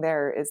main thing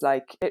there, is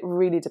like it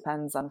really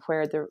depends on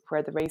where the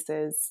race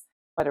is,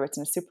 whether it's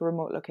in a super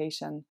remote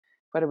location.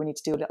 whether we need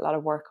to do a lot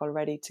of work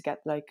already to get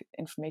like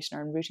information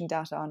on routing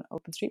data on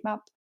OpenStreetMap,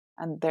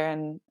 and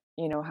then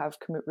have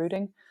commute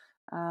routing,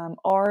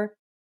 or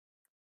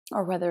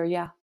whether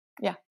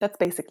that's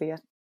basically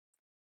it.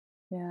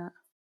 Yeah,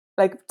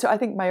 like I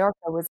think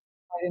Mallorca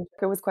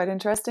was quite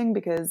interesting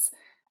because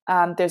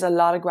there's a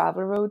lot of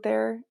gravel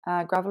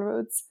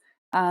roads,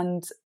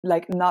 and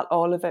like not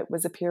all of it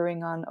was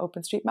appearing on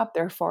OpenStreetMap,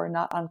 therefore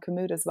not on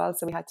Komoot as well.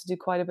 So we had to do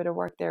quite a bit of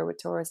work there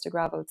with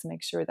Tourist2Gravel to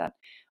make sure that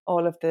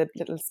all of the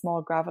little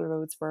small gravel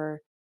roads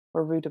were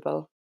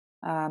routable.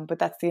 But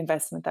that's the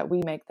investment that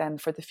we make then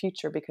for the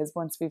future, because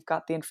once we've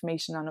got the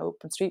information on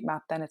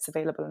OpenStreetMap, then it's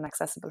available and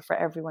accessible for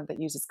everyone that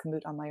uses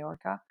Komoot on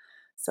Mallorca.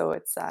 So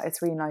it's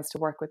really nice to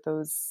work with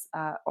those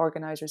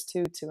organizers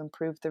too, to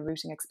improve the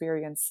routing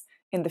experience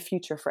in the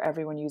future for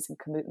everyone using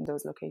Komoot in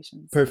those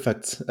locations.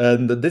 Perfect.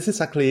 And this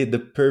is actually the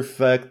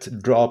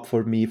perfect drop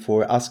for me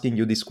for asking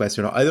you this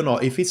question. I don't know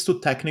if it's too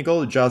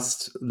technical,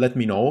 just let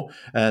me know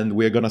and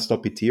we're going to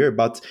stop it here.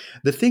 But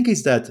the thing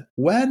is that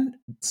when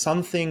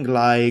something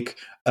like,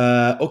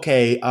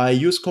 okay, I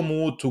use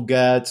Komoot to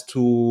get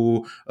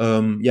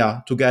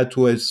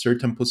to a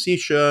certain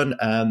position,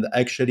 and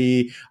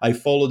actually I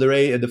follow the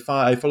race,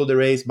 I follow the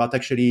race, but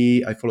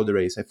actually I follow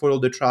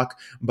the track,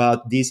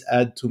 but this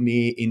add to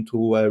me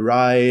into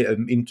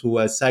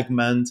a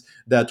segment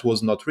that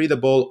was not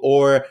readable,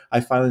 or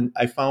I found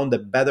a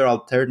better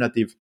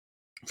alternative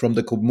from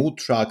the Komoot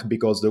track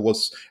because there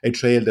was a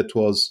trail that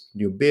was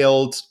new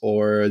built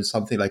or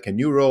something like a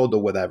new road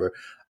or whatever.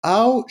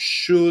 How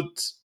should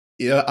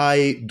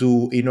I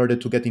do in order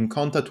to get in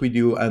contact with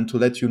you and to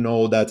let you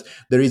know that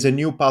there is a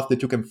new path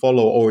that you can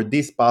follow, or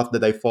this path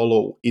that I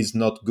follow is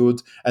not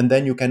good, and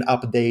then you can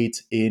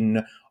update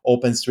in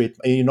Open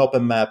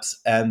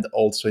Maps and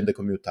also in the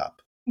Komoot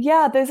app?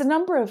 Yeah, there's a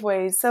number of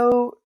ways.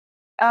 So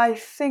I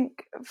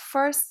think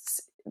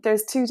first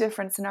there's two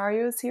different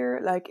scenarios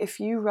here. Like if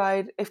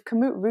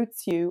Komoot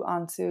routes you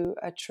onto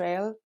a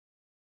trail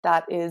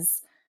that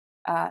is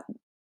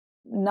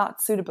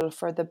not suitable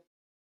for the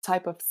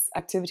type of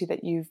activity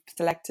that you've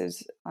selected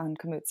on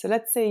Komoot. So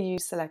let's say you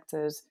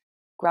selected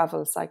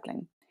gravel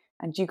cycling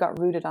and you got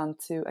routed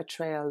onto a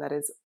trail that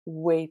is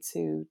way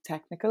too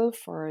technical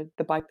for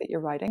the bike that you're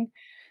riding.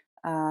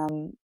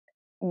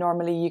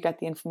 Normally you get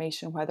the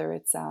information whether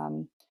it's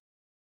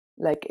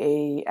like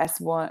a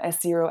S1,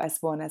 S0,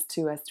 S1,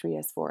 S2,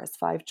 S3, S4,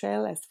 S5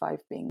 trail, S5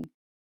 being,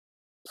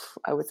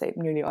 I would say,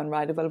 nearly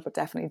unrideable, but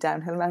definitely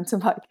downhill mountain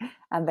bike.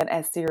 And then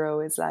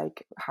S0 is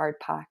like hard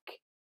pack,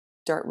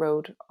 dirt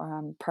road,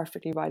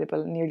 perfectly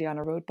rideable, nearly on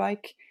a road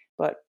bike,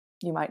 but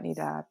you might need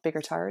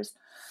bigger tires.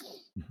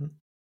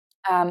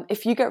 Mm-hmm.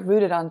 If you get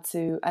routed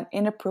onto an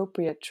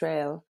inappropriate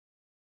trail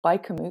by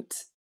Komoot,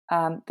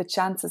 the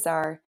chances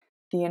are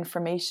the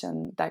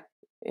information that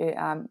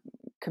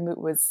Komoot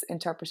was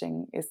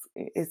interpreting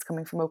is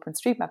coming from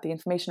OpenStreetMap. The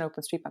information on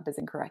OpenStreetMap is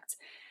incorrect.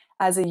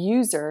 As a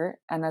user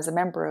and as a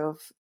member of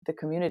the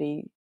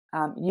community,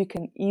 you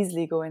can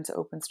easily go into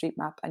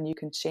OpenStreetMap and you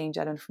can change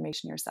that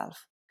information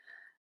yourself.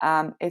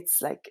 It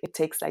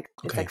takes 4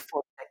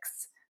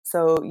 clicks.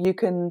 So you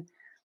can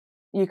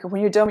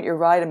when you're done with your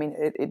ride. I mean,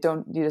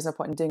 there's no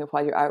point in doing it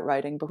while you're out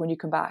riding. But when you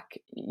come back,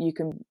 you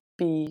can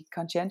be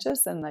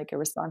conscientious and like a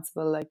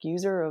responsible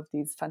user of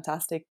these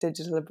fantastic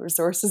digital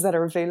resources that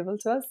are available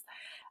to us.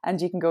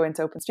 And you can go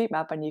into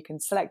OpenStreetMap and you can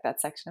select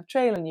that section of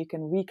trail and you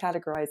can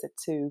recategorize it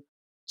to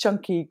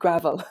chunky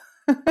gravel,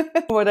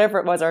 whatever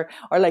it was, or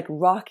like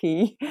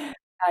rocky,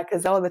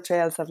 because all the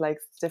trails have like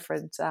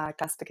different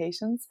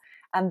classifications.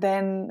 And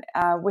then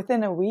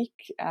within a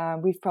week,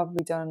 we've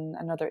probably done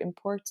another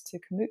import to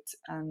Komoot,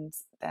 and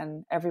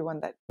then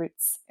everyone that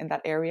routes in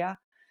that area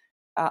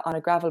on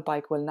a gravel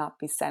bike will not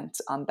be sent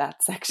on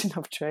that section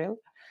of trail.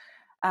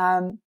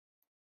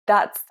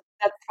 That's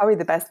probably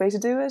the best way to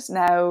do it.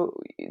 Now,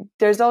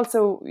 there's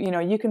also,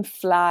 you can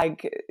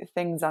flag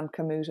things on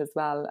Komoot as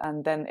well,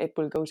 and then it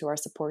will go to our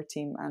support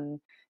team, and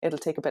it'll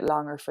take a bit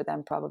longer for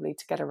them probably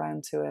to get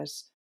around to it,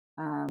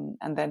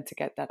 and then to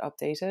get that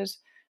updated.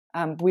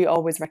 We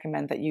always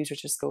recommend that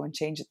users just go and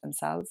change it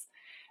themselves.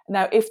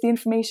 Now, if the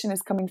information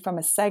is coming from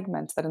a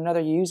segment that another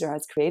user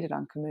has created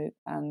on Komoot,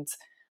 and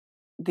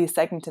the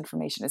segment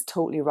information is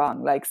totally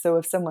wrong, so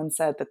if someone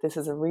said that this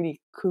is a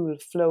really cool,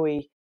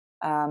 flowy,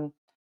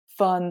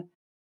 fun,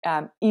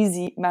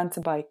 easy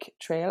mountain bike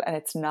trail, and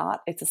it's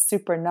not, it's a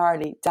super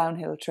gnarly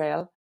downhill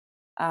trail,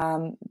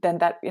 then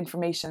that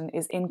information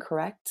is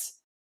incorrect,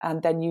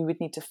 and then you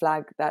would need to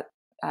flag that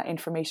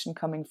information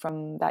coming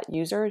from that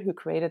user who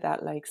created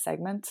that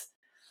segment,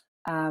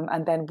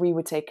 and then we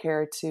would take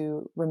care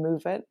to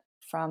remove it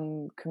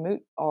from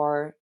Komoot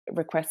or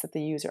request that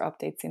the user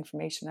updates the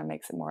information and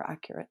makes it more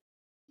accurate.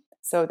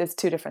 So there's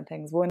two different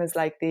things. One is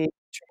like the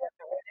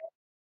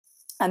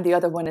and the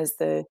other one is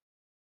the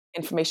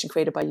information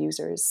created by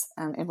users,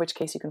 in which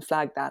case you can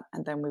flag that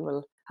and then we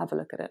will have a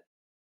look at it.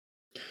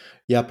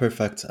 Yeah,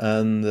 perfect.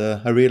 And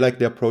I really like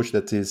the approach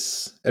that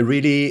is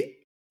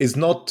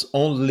not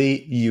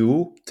only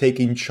you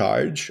taking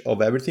charge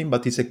of everything,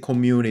 but it's a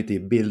community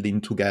building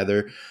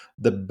together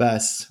the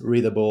best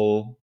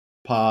readable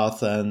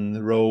path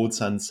and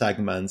roads and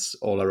segments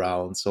all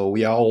around. So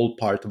we are all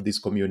part of this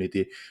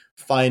community,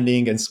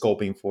 finding and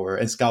scoping for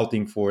and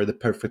scouting for the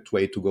perfect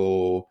way to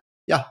go.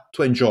 Yeah,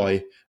 to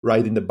enjoy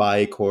riding the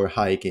bike or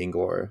hiking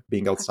or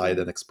being outside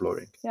Exactly. and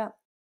exploring. Yeah.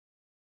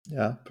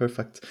 Yeah,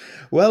 perfect.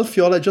 Well,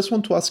 Fiola, I just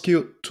want to ask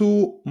you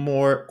two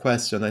more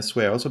questions, I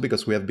swear, also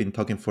because we have been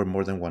talking for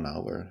more than 1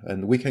 hour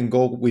and we can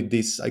go with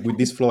this like with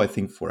this flow, I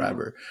think,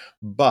 forever.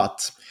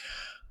 But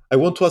I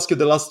want to ask you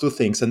the last two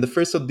things. And the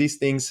first of these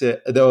things is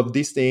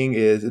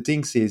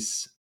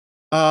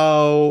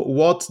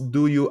what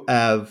do you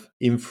have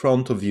in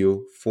front of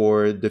you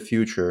for the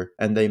future?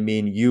 And I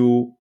mean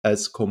you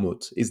as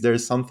Komoot. Is there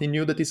something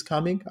new that is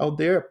coming out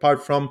there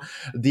apart from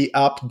the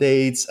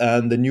updates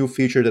and the new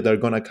feature that are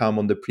going to come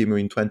on the premium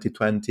in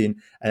 2020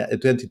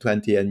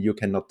 and you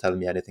cannot tell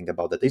me anything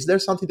about that? Is there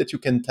something that you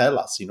can tell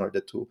us in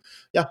order to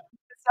yeah.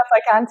 Stuff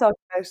I can talk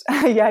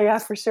about. Yeah,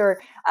 for sure.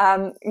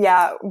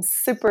 Yeah, I'm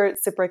super,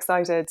 super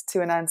excited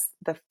to announce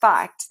the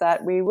fact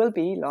that we will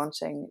be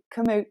launching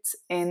Komoot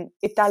in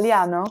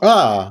Italiano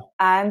Ah,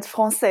 and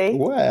Francais.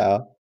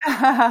 well.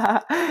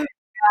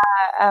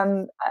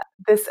 um,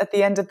 this at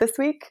the end of this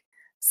week.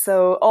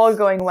 So all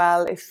going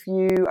well, if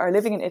you are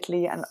living in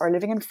Italy and or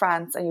living in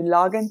France and you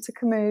log into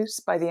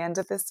Komoot by the end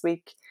of this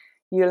week,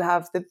 you'll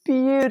have the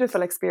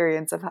beautiful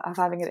experience of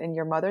having it in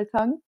your mother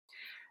tongue.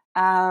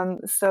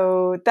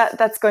 So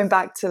that's going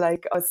back to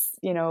like us,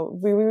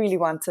 we really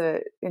want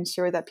to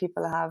ensure that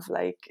people have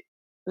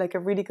like a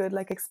really good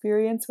like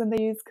experience when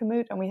they use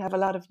Komoot, and we have a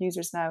lot of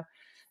users now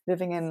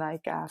living in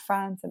like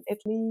France and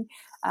Italy.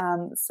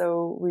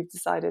 So we've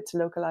decided to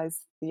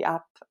localize the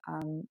app,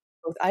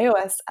 both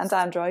iOS and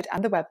Android,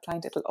 and the web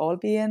client. It'll all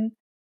be in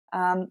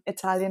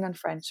Italian and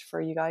French for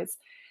you guys.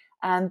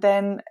 And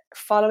then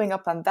following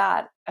up on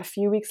that, a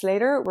few weeks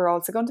later, we're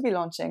also going to be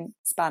launching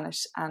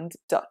Spanish and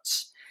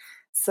Dutch.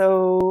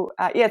 So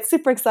yeah, it's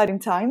super exciting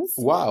times.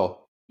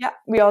 Wow. Yeah,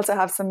 we also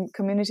have some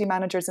community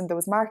managers in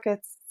those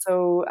markets.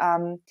 So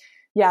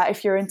yeah,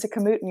 if you're into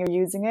Komoot and you're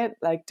using it,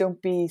 like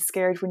don't be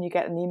scared when you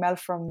get an email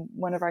from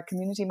one of our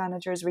community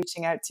managers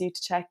reaching out to you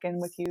to check in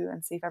with you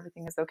and see if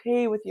everything is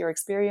okay with your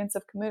experience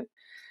of Komoot.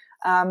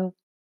 And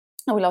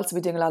we'll also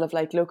be doing a lot of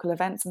like local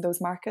events in those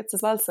markets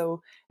as well.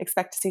 So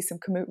expect to see some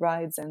Komoot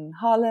rides in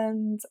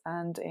Holland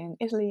and in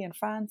Italy and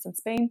France and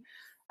Spain,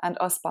 and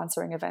us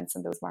sponsoring events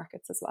in those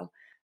markets as well.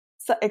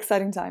 So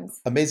exciting times.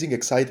 Amazing,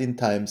 exciting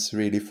times,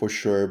 really, for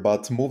sure.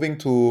 But moving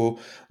to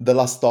the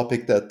last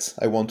topic that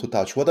I want to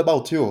touch, what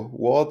about you?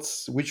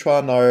 Which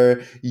one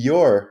are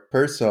your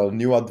personal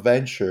new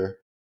adventure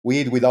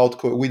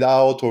without,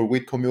 or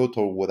with Komoot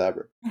or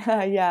whatever?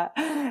 Yeah.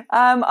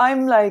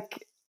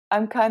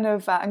 I'm kind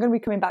of, I'm going to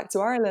be coming back to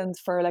Ireland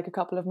for like a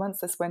couple of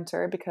months this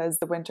winter because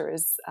the winter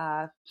is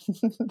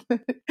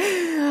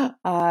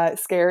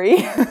scary.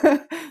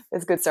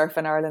 It's good surf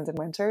in Ireland in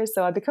winter.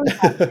 So I'll be coming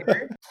back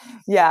here.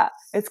 Yeah,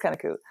 it's kind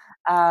of cool.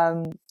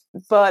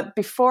 But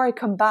before I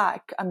come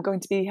back, I'm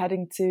going to be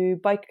heading to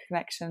Bike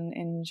Connection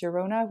in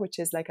Girona, which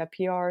is like a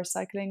PR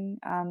cycling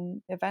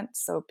event.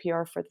 So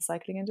PR for the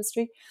cycling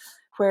industry,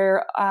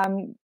 where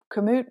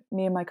Komoot,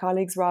 me and my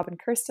colleagues Rob and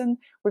Kirsten,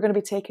 we're going to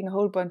be taking a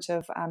whole bunch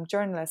of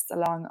journalists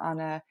along on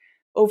a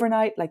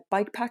overnight like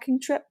bike packing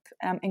trip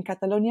in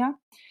Catalonia.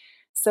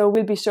 So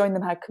we'll be showing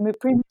them how Komoot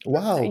premium.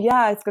 Wow.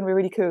 Yeah, it's going to be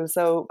really cool.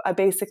 So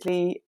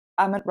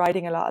I'm not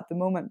riding a lot at the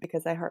moment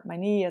because I hurt my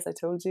knee, as I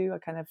told you. I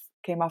kind of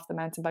came off the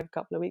mountain bike a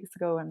couple of weeks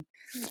ago and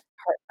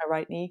hurt my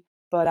right knee.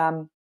 But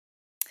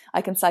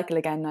I can cycle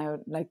again now,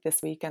 like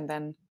this week, and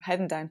then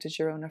heading down to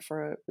Girona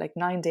for like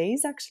 9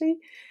 days actually.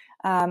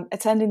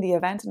 Attending the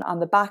event, and on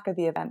the back of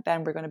the event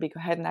then we're going to be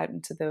heading out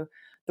into the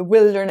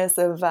wilderness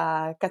of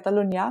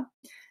Catalonia,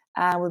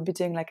 and we'll be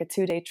doing like a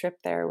 2-day trip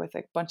there with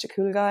a bunch of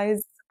cool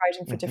guys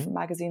writing for different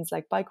magazines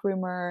like Bike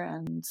Rumor,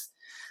 and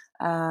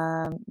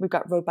we've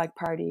got Road Bike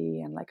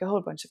Party and like a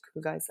whole bunch of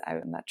cool guys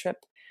out on that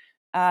trip.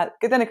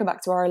 Then I come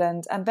back to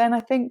Ireland, and then I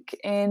think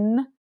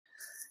in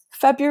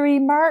February,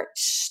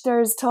 March,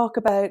 there's talk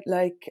about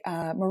like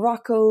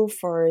Morocco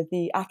for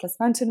the Atlas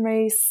Mountain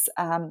Race.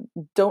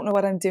 Don't know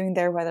what I'm doing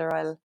there, whether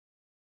I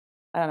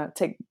don't know,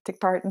 take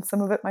part in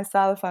some of it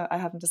myself. I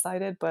haven't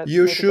decided, but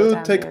You maybe go should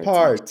down take there to meet.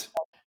 part.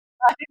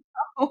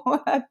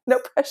 No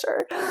pressure.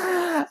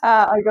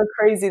 I go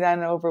crazy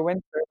then over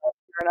winter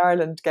here in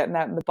Ireland, getting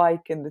out on the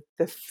bike in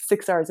the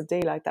 6 hours of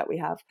daylight that we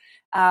have.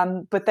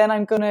 But then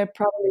I'm gonna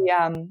probably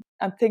I'm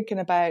thinking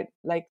about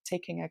like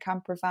taking a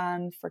camper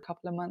van for a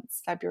couple of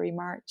months, February,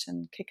 March,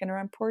 and kicking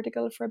around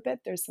Portugal for a bit.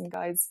 There's some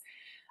guys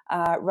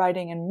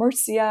riding in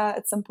Murcia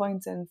at some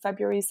point in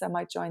February, so I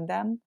might join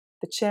them.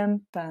 The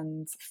Chimp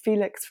and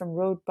Felix from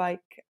Road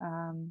Bike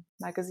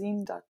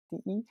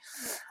magazine.de.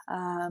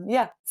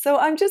 Yeah, so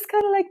I'm just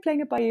kind of like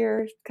playing it by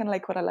ear, kind of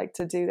like what I like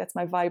to do. That's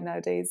my vibe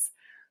nowadays.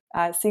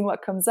 Seeing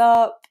what comes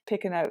up,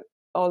 picking out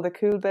all the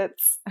cool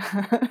bits,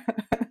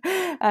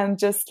 and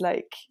just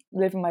like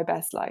living my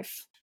best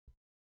life.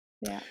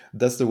 Yeah.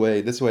 That's the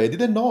way. That's the way. I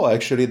didn't know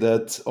actually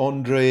that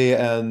Andre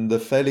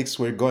and Felix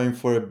were going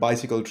for a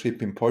bicycle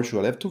trip in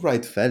Portugal. I have to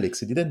write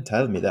Felix. He didn't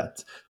tell me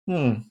that.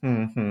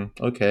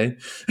 Okay.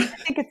 I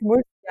think it's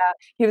more, yeah.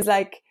 He was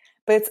like,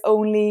 but it's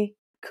only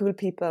cool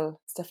people,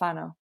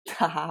 Stefano.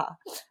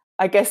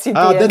 I guess you'd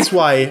be in. That's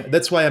why.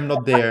 That's why I'm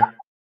not there.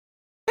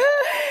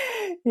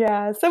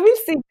 Yeah, so we'll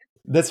see.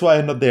 That's why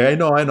I'm not there. I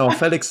know.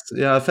 Felix,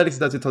 yeah, Felix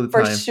does it all the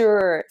For time.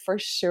 sure,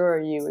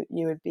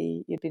 you'd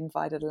be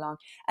invited along.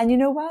 And you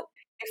know what?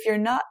 If you're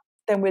not,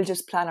 then we'll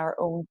just plan our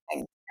own thing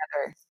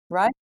together,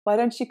 right? Why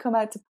don't you come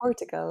out to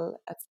Portugal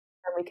and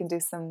we can do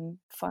some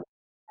fun?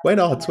 Why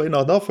not? Why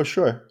not? No, for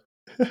sure.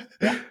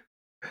 Yeah.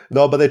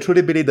 No, but I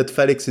truly believe that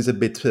Felix is a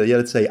bit,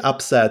 let's say,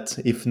 upset,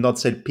 if not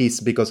said peace,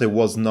 because I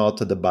was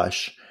not at the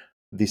bash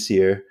this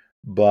year.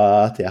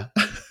 But yeah,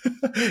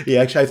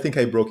 yeah. Actually, I think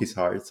I broke his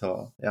heart.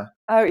 So yeah.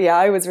 Oh yeah,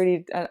 I was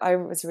really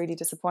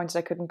disappointed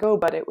I couldn't go,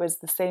 but it was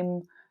the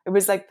same. It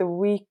was like the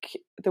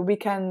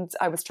weekend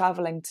I was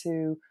traveling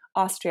to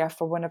Austria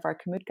for one of our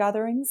Kamut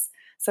gatherings,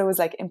 so it was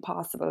like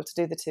impossible to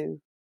do the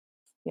two.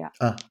 Yeah,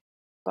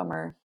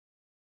 bummer.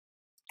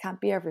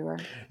 Can't be everywhere.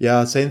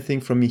 Yeah, same thing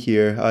from me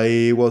here.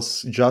 I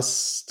was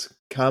just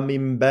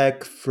coming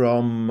back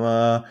from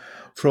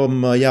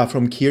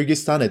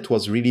Kyrgyzstan. It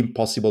was really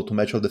impossible to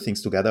match all the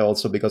things together.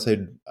 Also because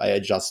I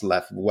had just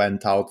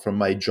went out from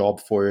my job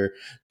for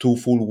 2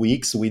 full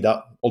weeks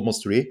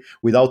almost 3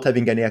 without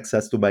having any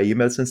access to my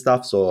emails and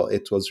stuff. So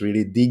it was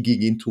really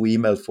digging into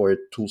email for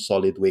 2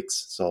 solid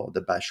weeks. So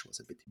the bash was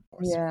a bit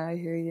impossible. Yeah, I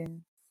hear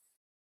you.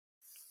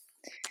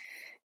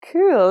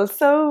 Cool.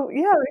 So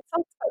yeah, we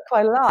talked about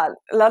quite a lot.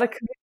 A lot of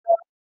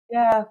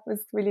yeah, it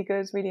was really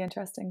good, really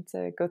interesting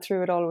to go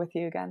through it all with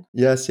you again.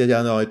 Yes,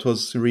 yeah, no, it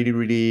was really,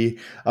 really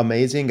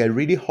amazing. I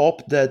really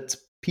hope that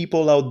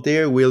people out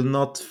there will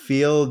not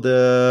feel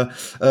the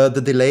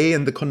delay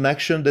and the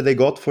connection that they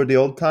got for the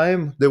old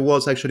time. There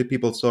was actually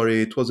people,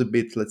 sorry, it was a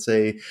bit, let's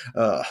say,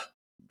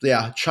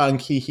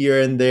 chunky here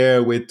and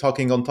there with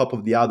talking on top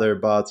of the other,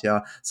 but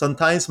yeah,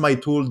 sometimes my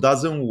tool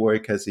doesn't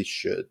work as it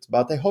should.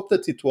 But I hope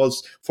that it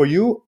was for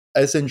you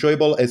as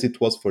enjoyable as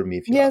it was for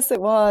me. Yes, it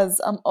was.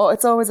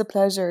 It's always a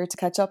pleasure to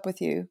catch up with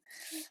you.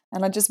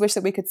 And I just wish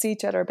that we could see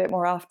each other a bit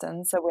more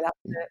often. So we'll have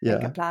to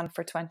make a plan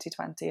for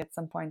 2020 at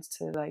some point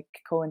to like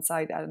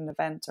coincide at an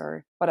event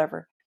or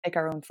whatever, make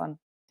our own fun.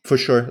 For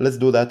sure. Let's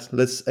do that.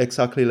 Let's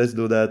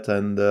do that.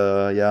 And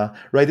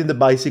riding the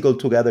bicycle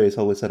together is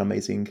always an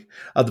amazing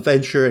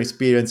adventure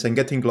experience, and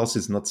getting lost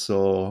is not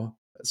so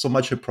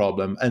much a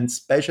problem. And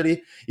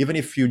especially, even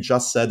if you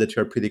just said that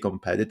you're pretty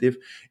competitive,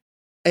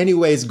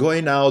 anyways,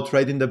 going out,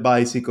 riding the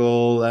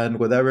bicycle and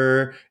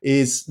whatever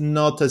is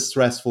not as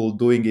stressful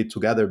doing it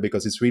together,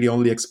 because it's really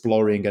only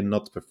exploring and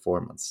not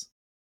performance.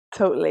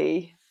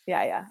 Totally.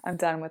 Yeah, I'm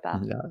down with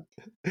that. Yeah,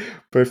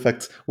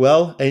 perfect.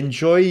 Well,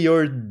 enjoy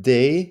your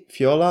day,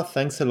 Fiola.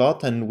 Thanks a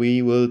lot, and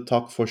we will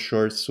talk for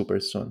sure super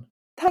soon.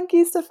 Thank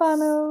you,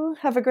 Stefano.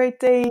 Have a great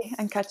day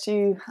and catch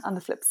you on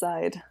the flip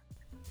side.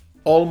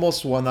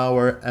 Almost 1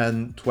 hour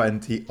and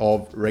 20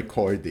 of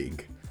recording.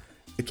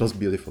 It was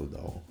beautiful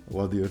though.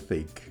 What do you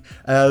think?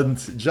 And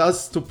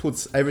just to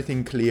put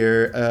everything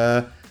clear,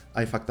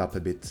 I fucked up a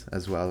bit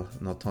as well,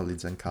 not only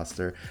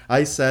Zencastr.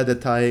 I said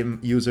that I'm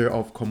user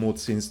of Komoot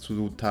since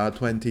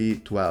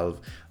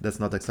 2012. That's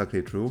not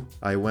exactly true.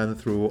 I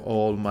went through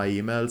all my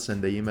emails,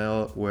 and the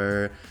email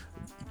where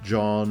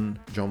John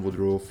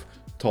Woodruff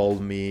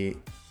told me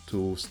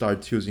to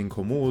start using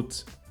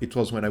Komoot, it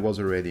was when I was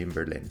already in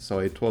Berlin. So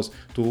it was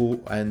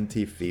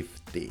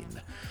 2015.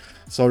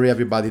 Sorry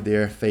everybody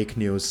there, fake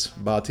news,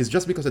 but it's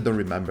just because I don't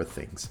remember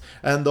things.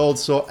 And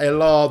also a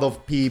lot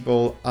of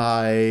people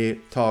I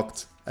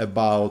talked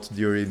about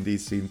during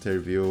this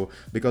interview,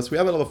 because we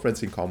have a lot of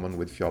friends in common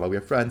with Fiola. We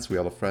have a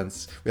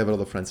lot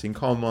of friends in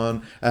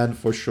common, and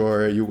for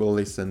sure you will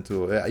listen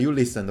to, you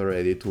listened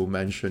already to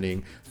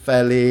mentioning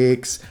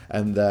Felix,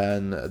 and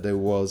then there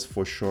was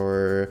for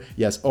sure,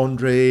 yes,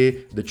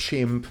 Andre, the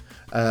chimp,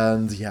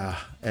 and yeah,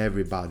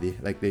 everybody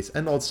like this.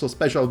 And also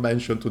special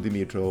mention to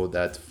Dimitro,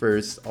 that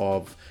first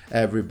of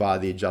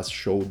everybody just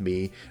showed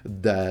me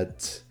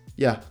that,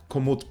 yeah,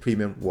 Komoot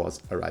Premium was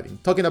arriving.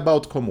 Talking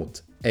about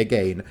Komoot,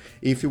 again,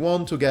 if you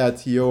want to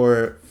get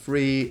your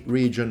free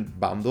region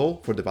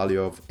bundle for the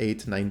value of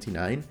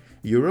 €8.99,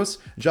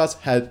 just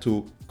head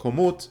to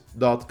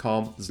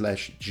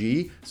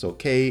komoot.com/G, so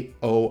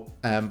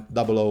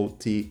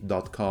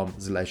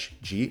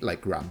KOMOOT.com/G,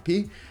 like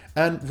Grumpy,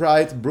 and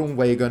write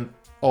Broomwagon,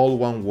 all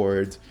one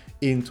word,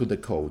 into the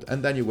code,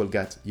 and then you will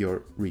get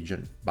your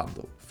region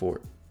bundle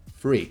for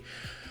free.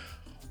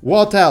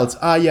 What else?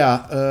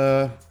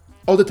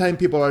 All the time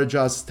people are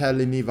just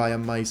telling me via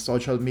my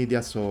social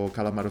media, so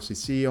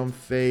CalamaroCC on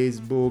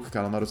Facebook,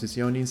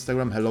 CalamaroCC on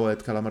Instagram,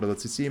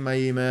 hello@calamaro.cc, my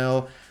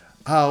email,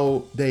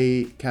 how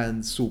they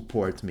can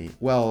support me.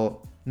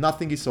 Well,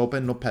 nothing is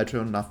open, no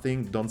Patreon,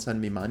 nothing. Don't send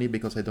me money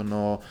because I don't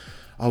know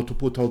how to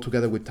put all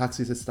together with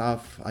taxes and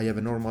stuff. I have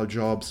a normal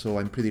job, so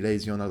I'm pretty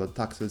lazy on other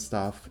taxes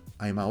stuff.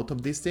 I'm out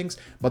of these things.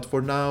 But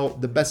for now,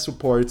 the best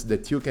support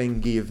that you can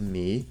give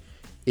me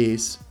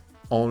is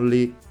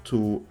only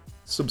to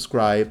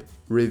subscribe,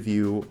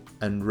 review,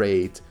 and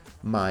rate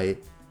my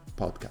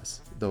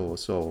podcast.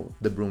 So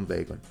the Broom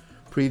Vegan.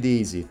 Pretty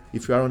easy.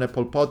 If you are on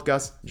Apple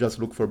Podcasts, just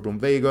look for Broom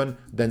Vegan,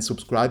 then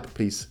subscribe,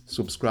 please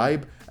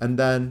subscribe, and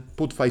then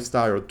put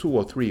 5-star or 2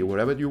 or 3,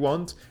 whatever you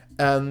want,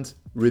 and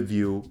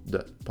review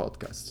the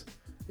podcast.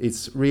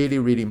 It's really,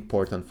 really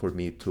important for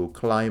me to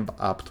climb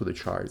up to the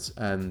charts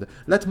and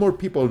let more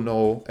people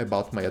know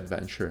about my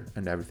adventure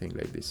and everything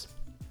like this.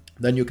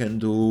 Then you can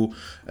do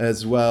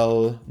as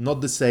well, not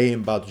the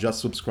same, but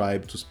just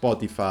subscribe to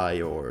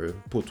Spotify or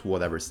put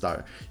whatever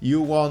star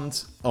you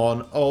want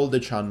on all the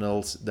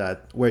channels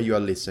where you are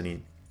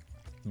listening,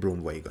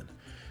 Broom Vegan.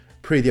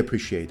 Pretty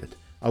appreciated.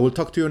 I will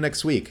talk to you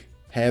next week.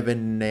 Have a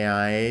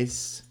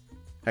nice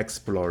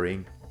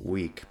exploring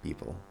week,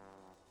 people.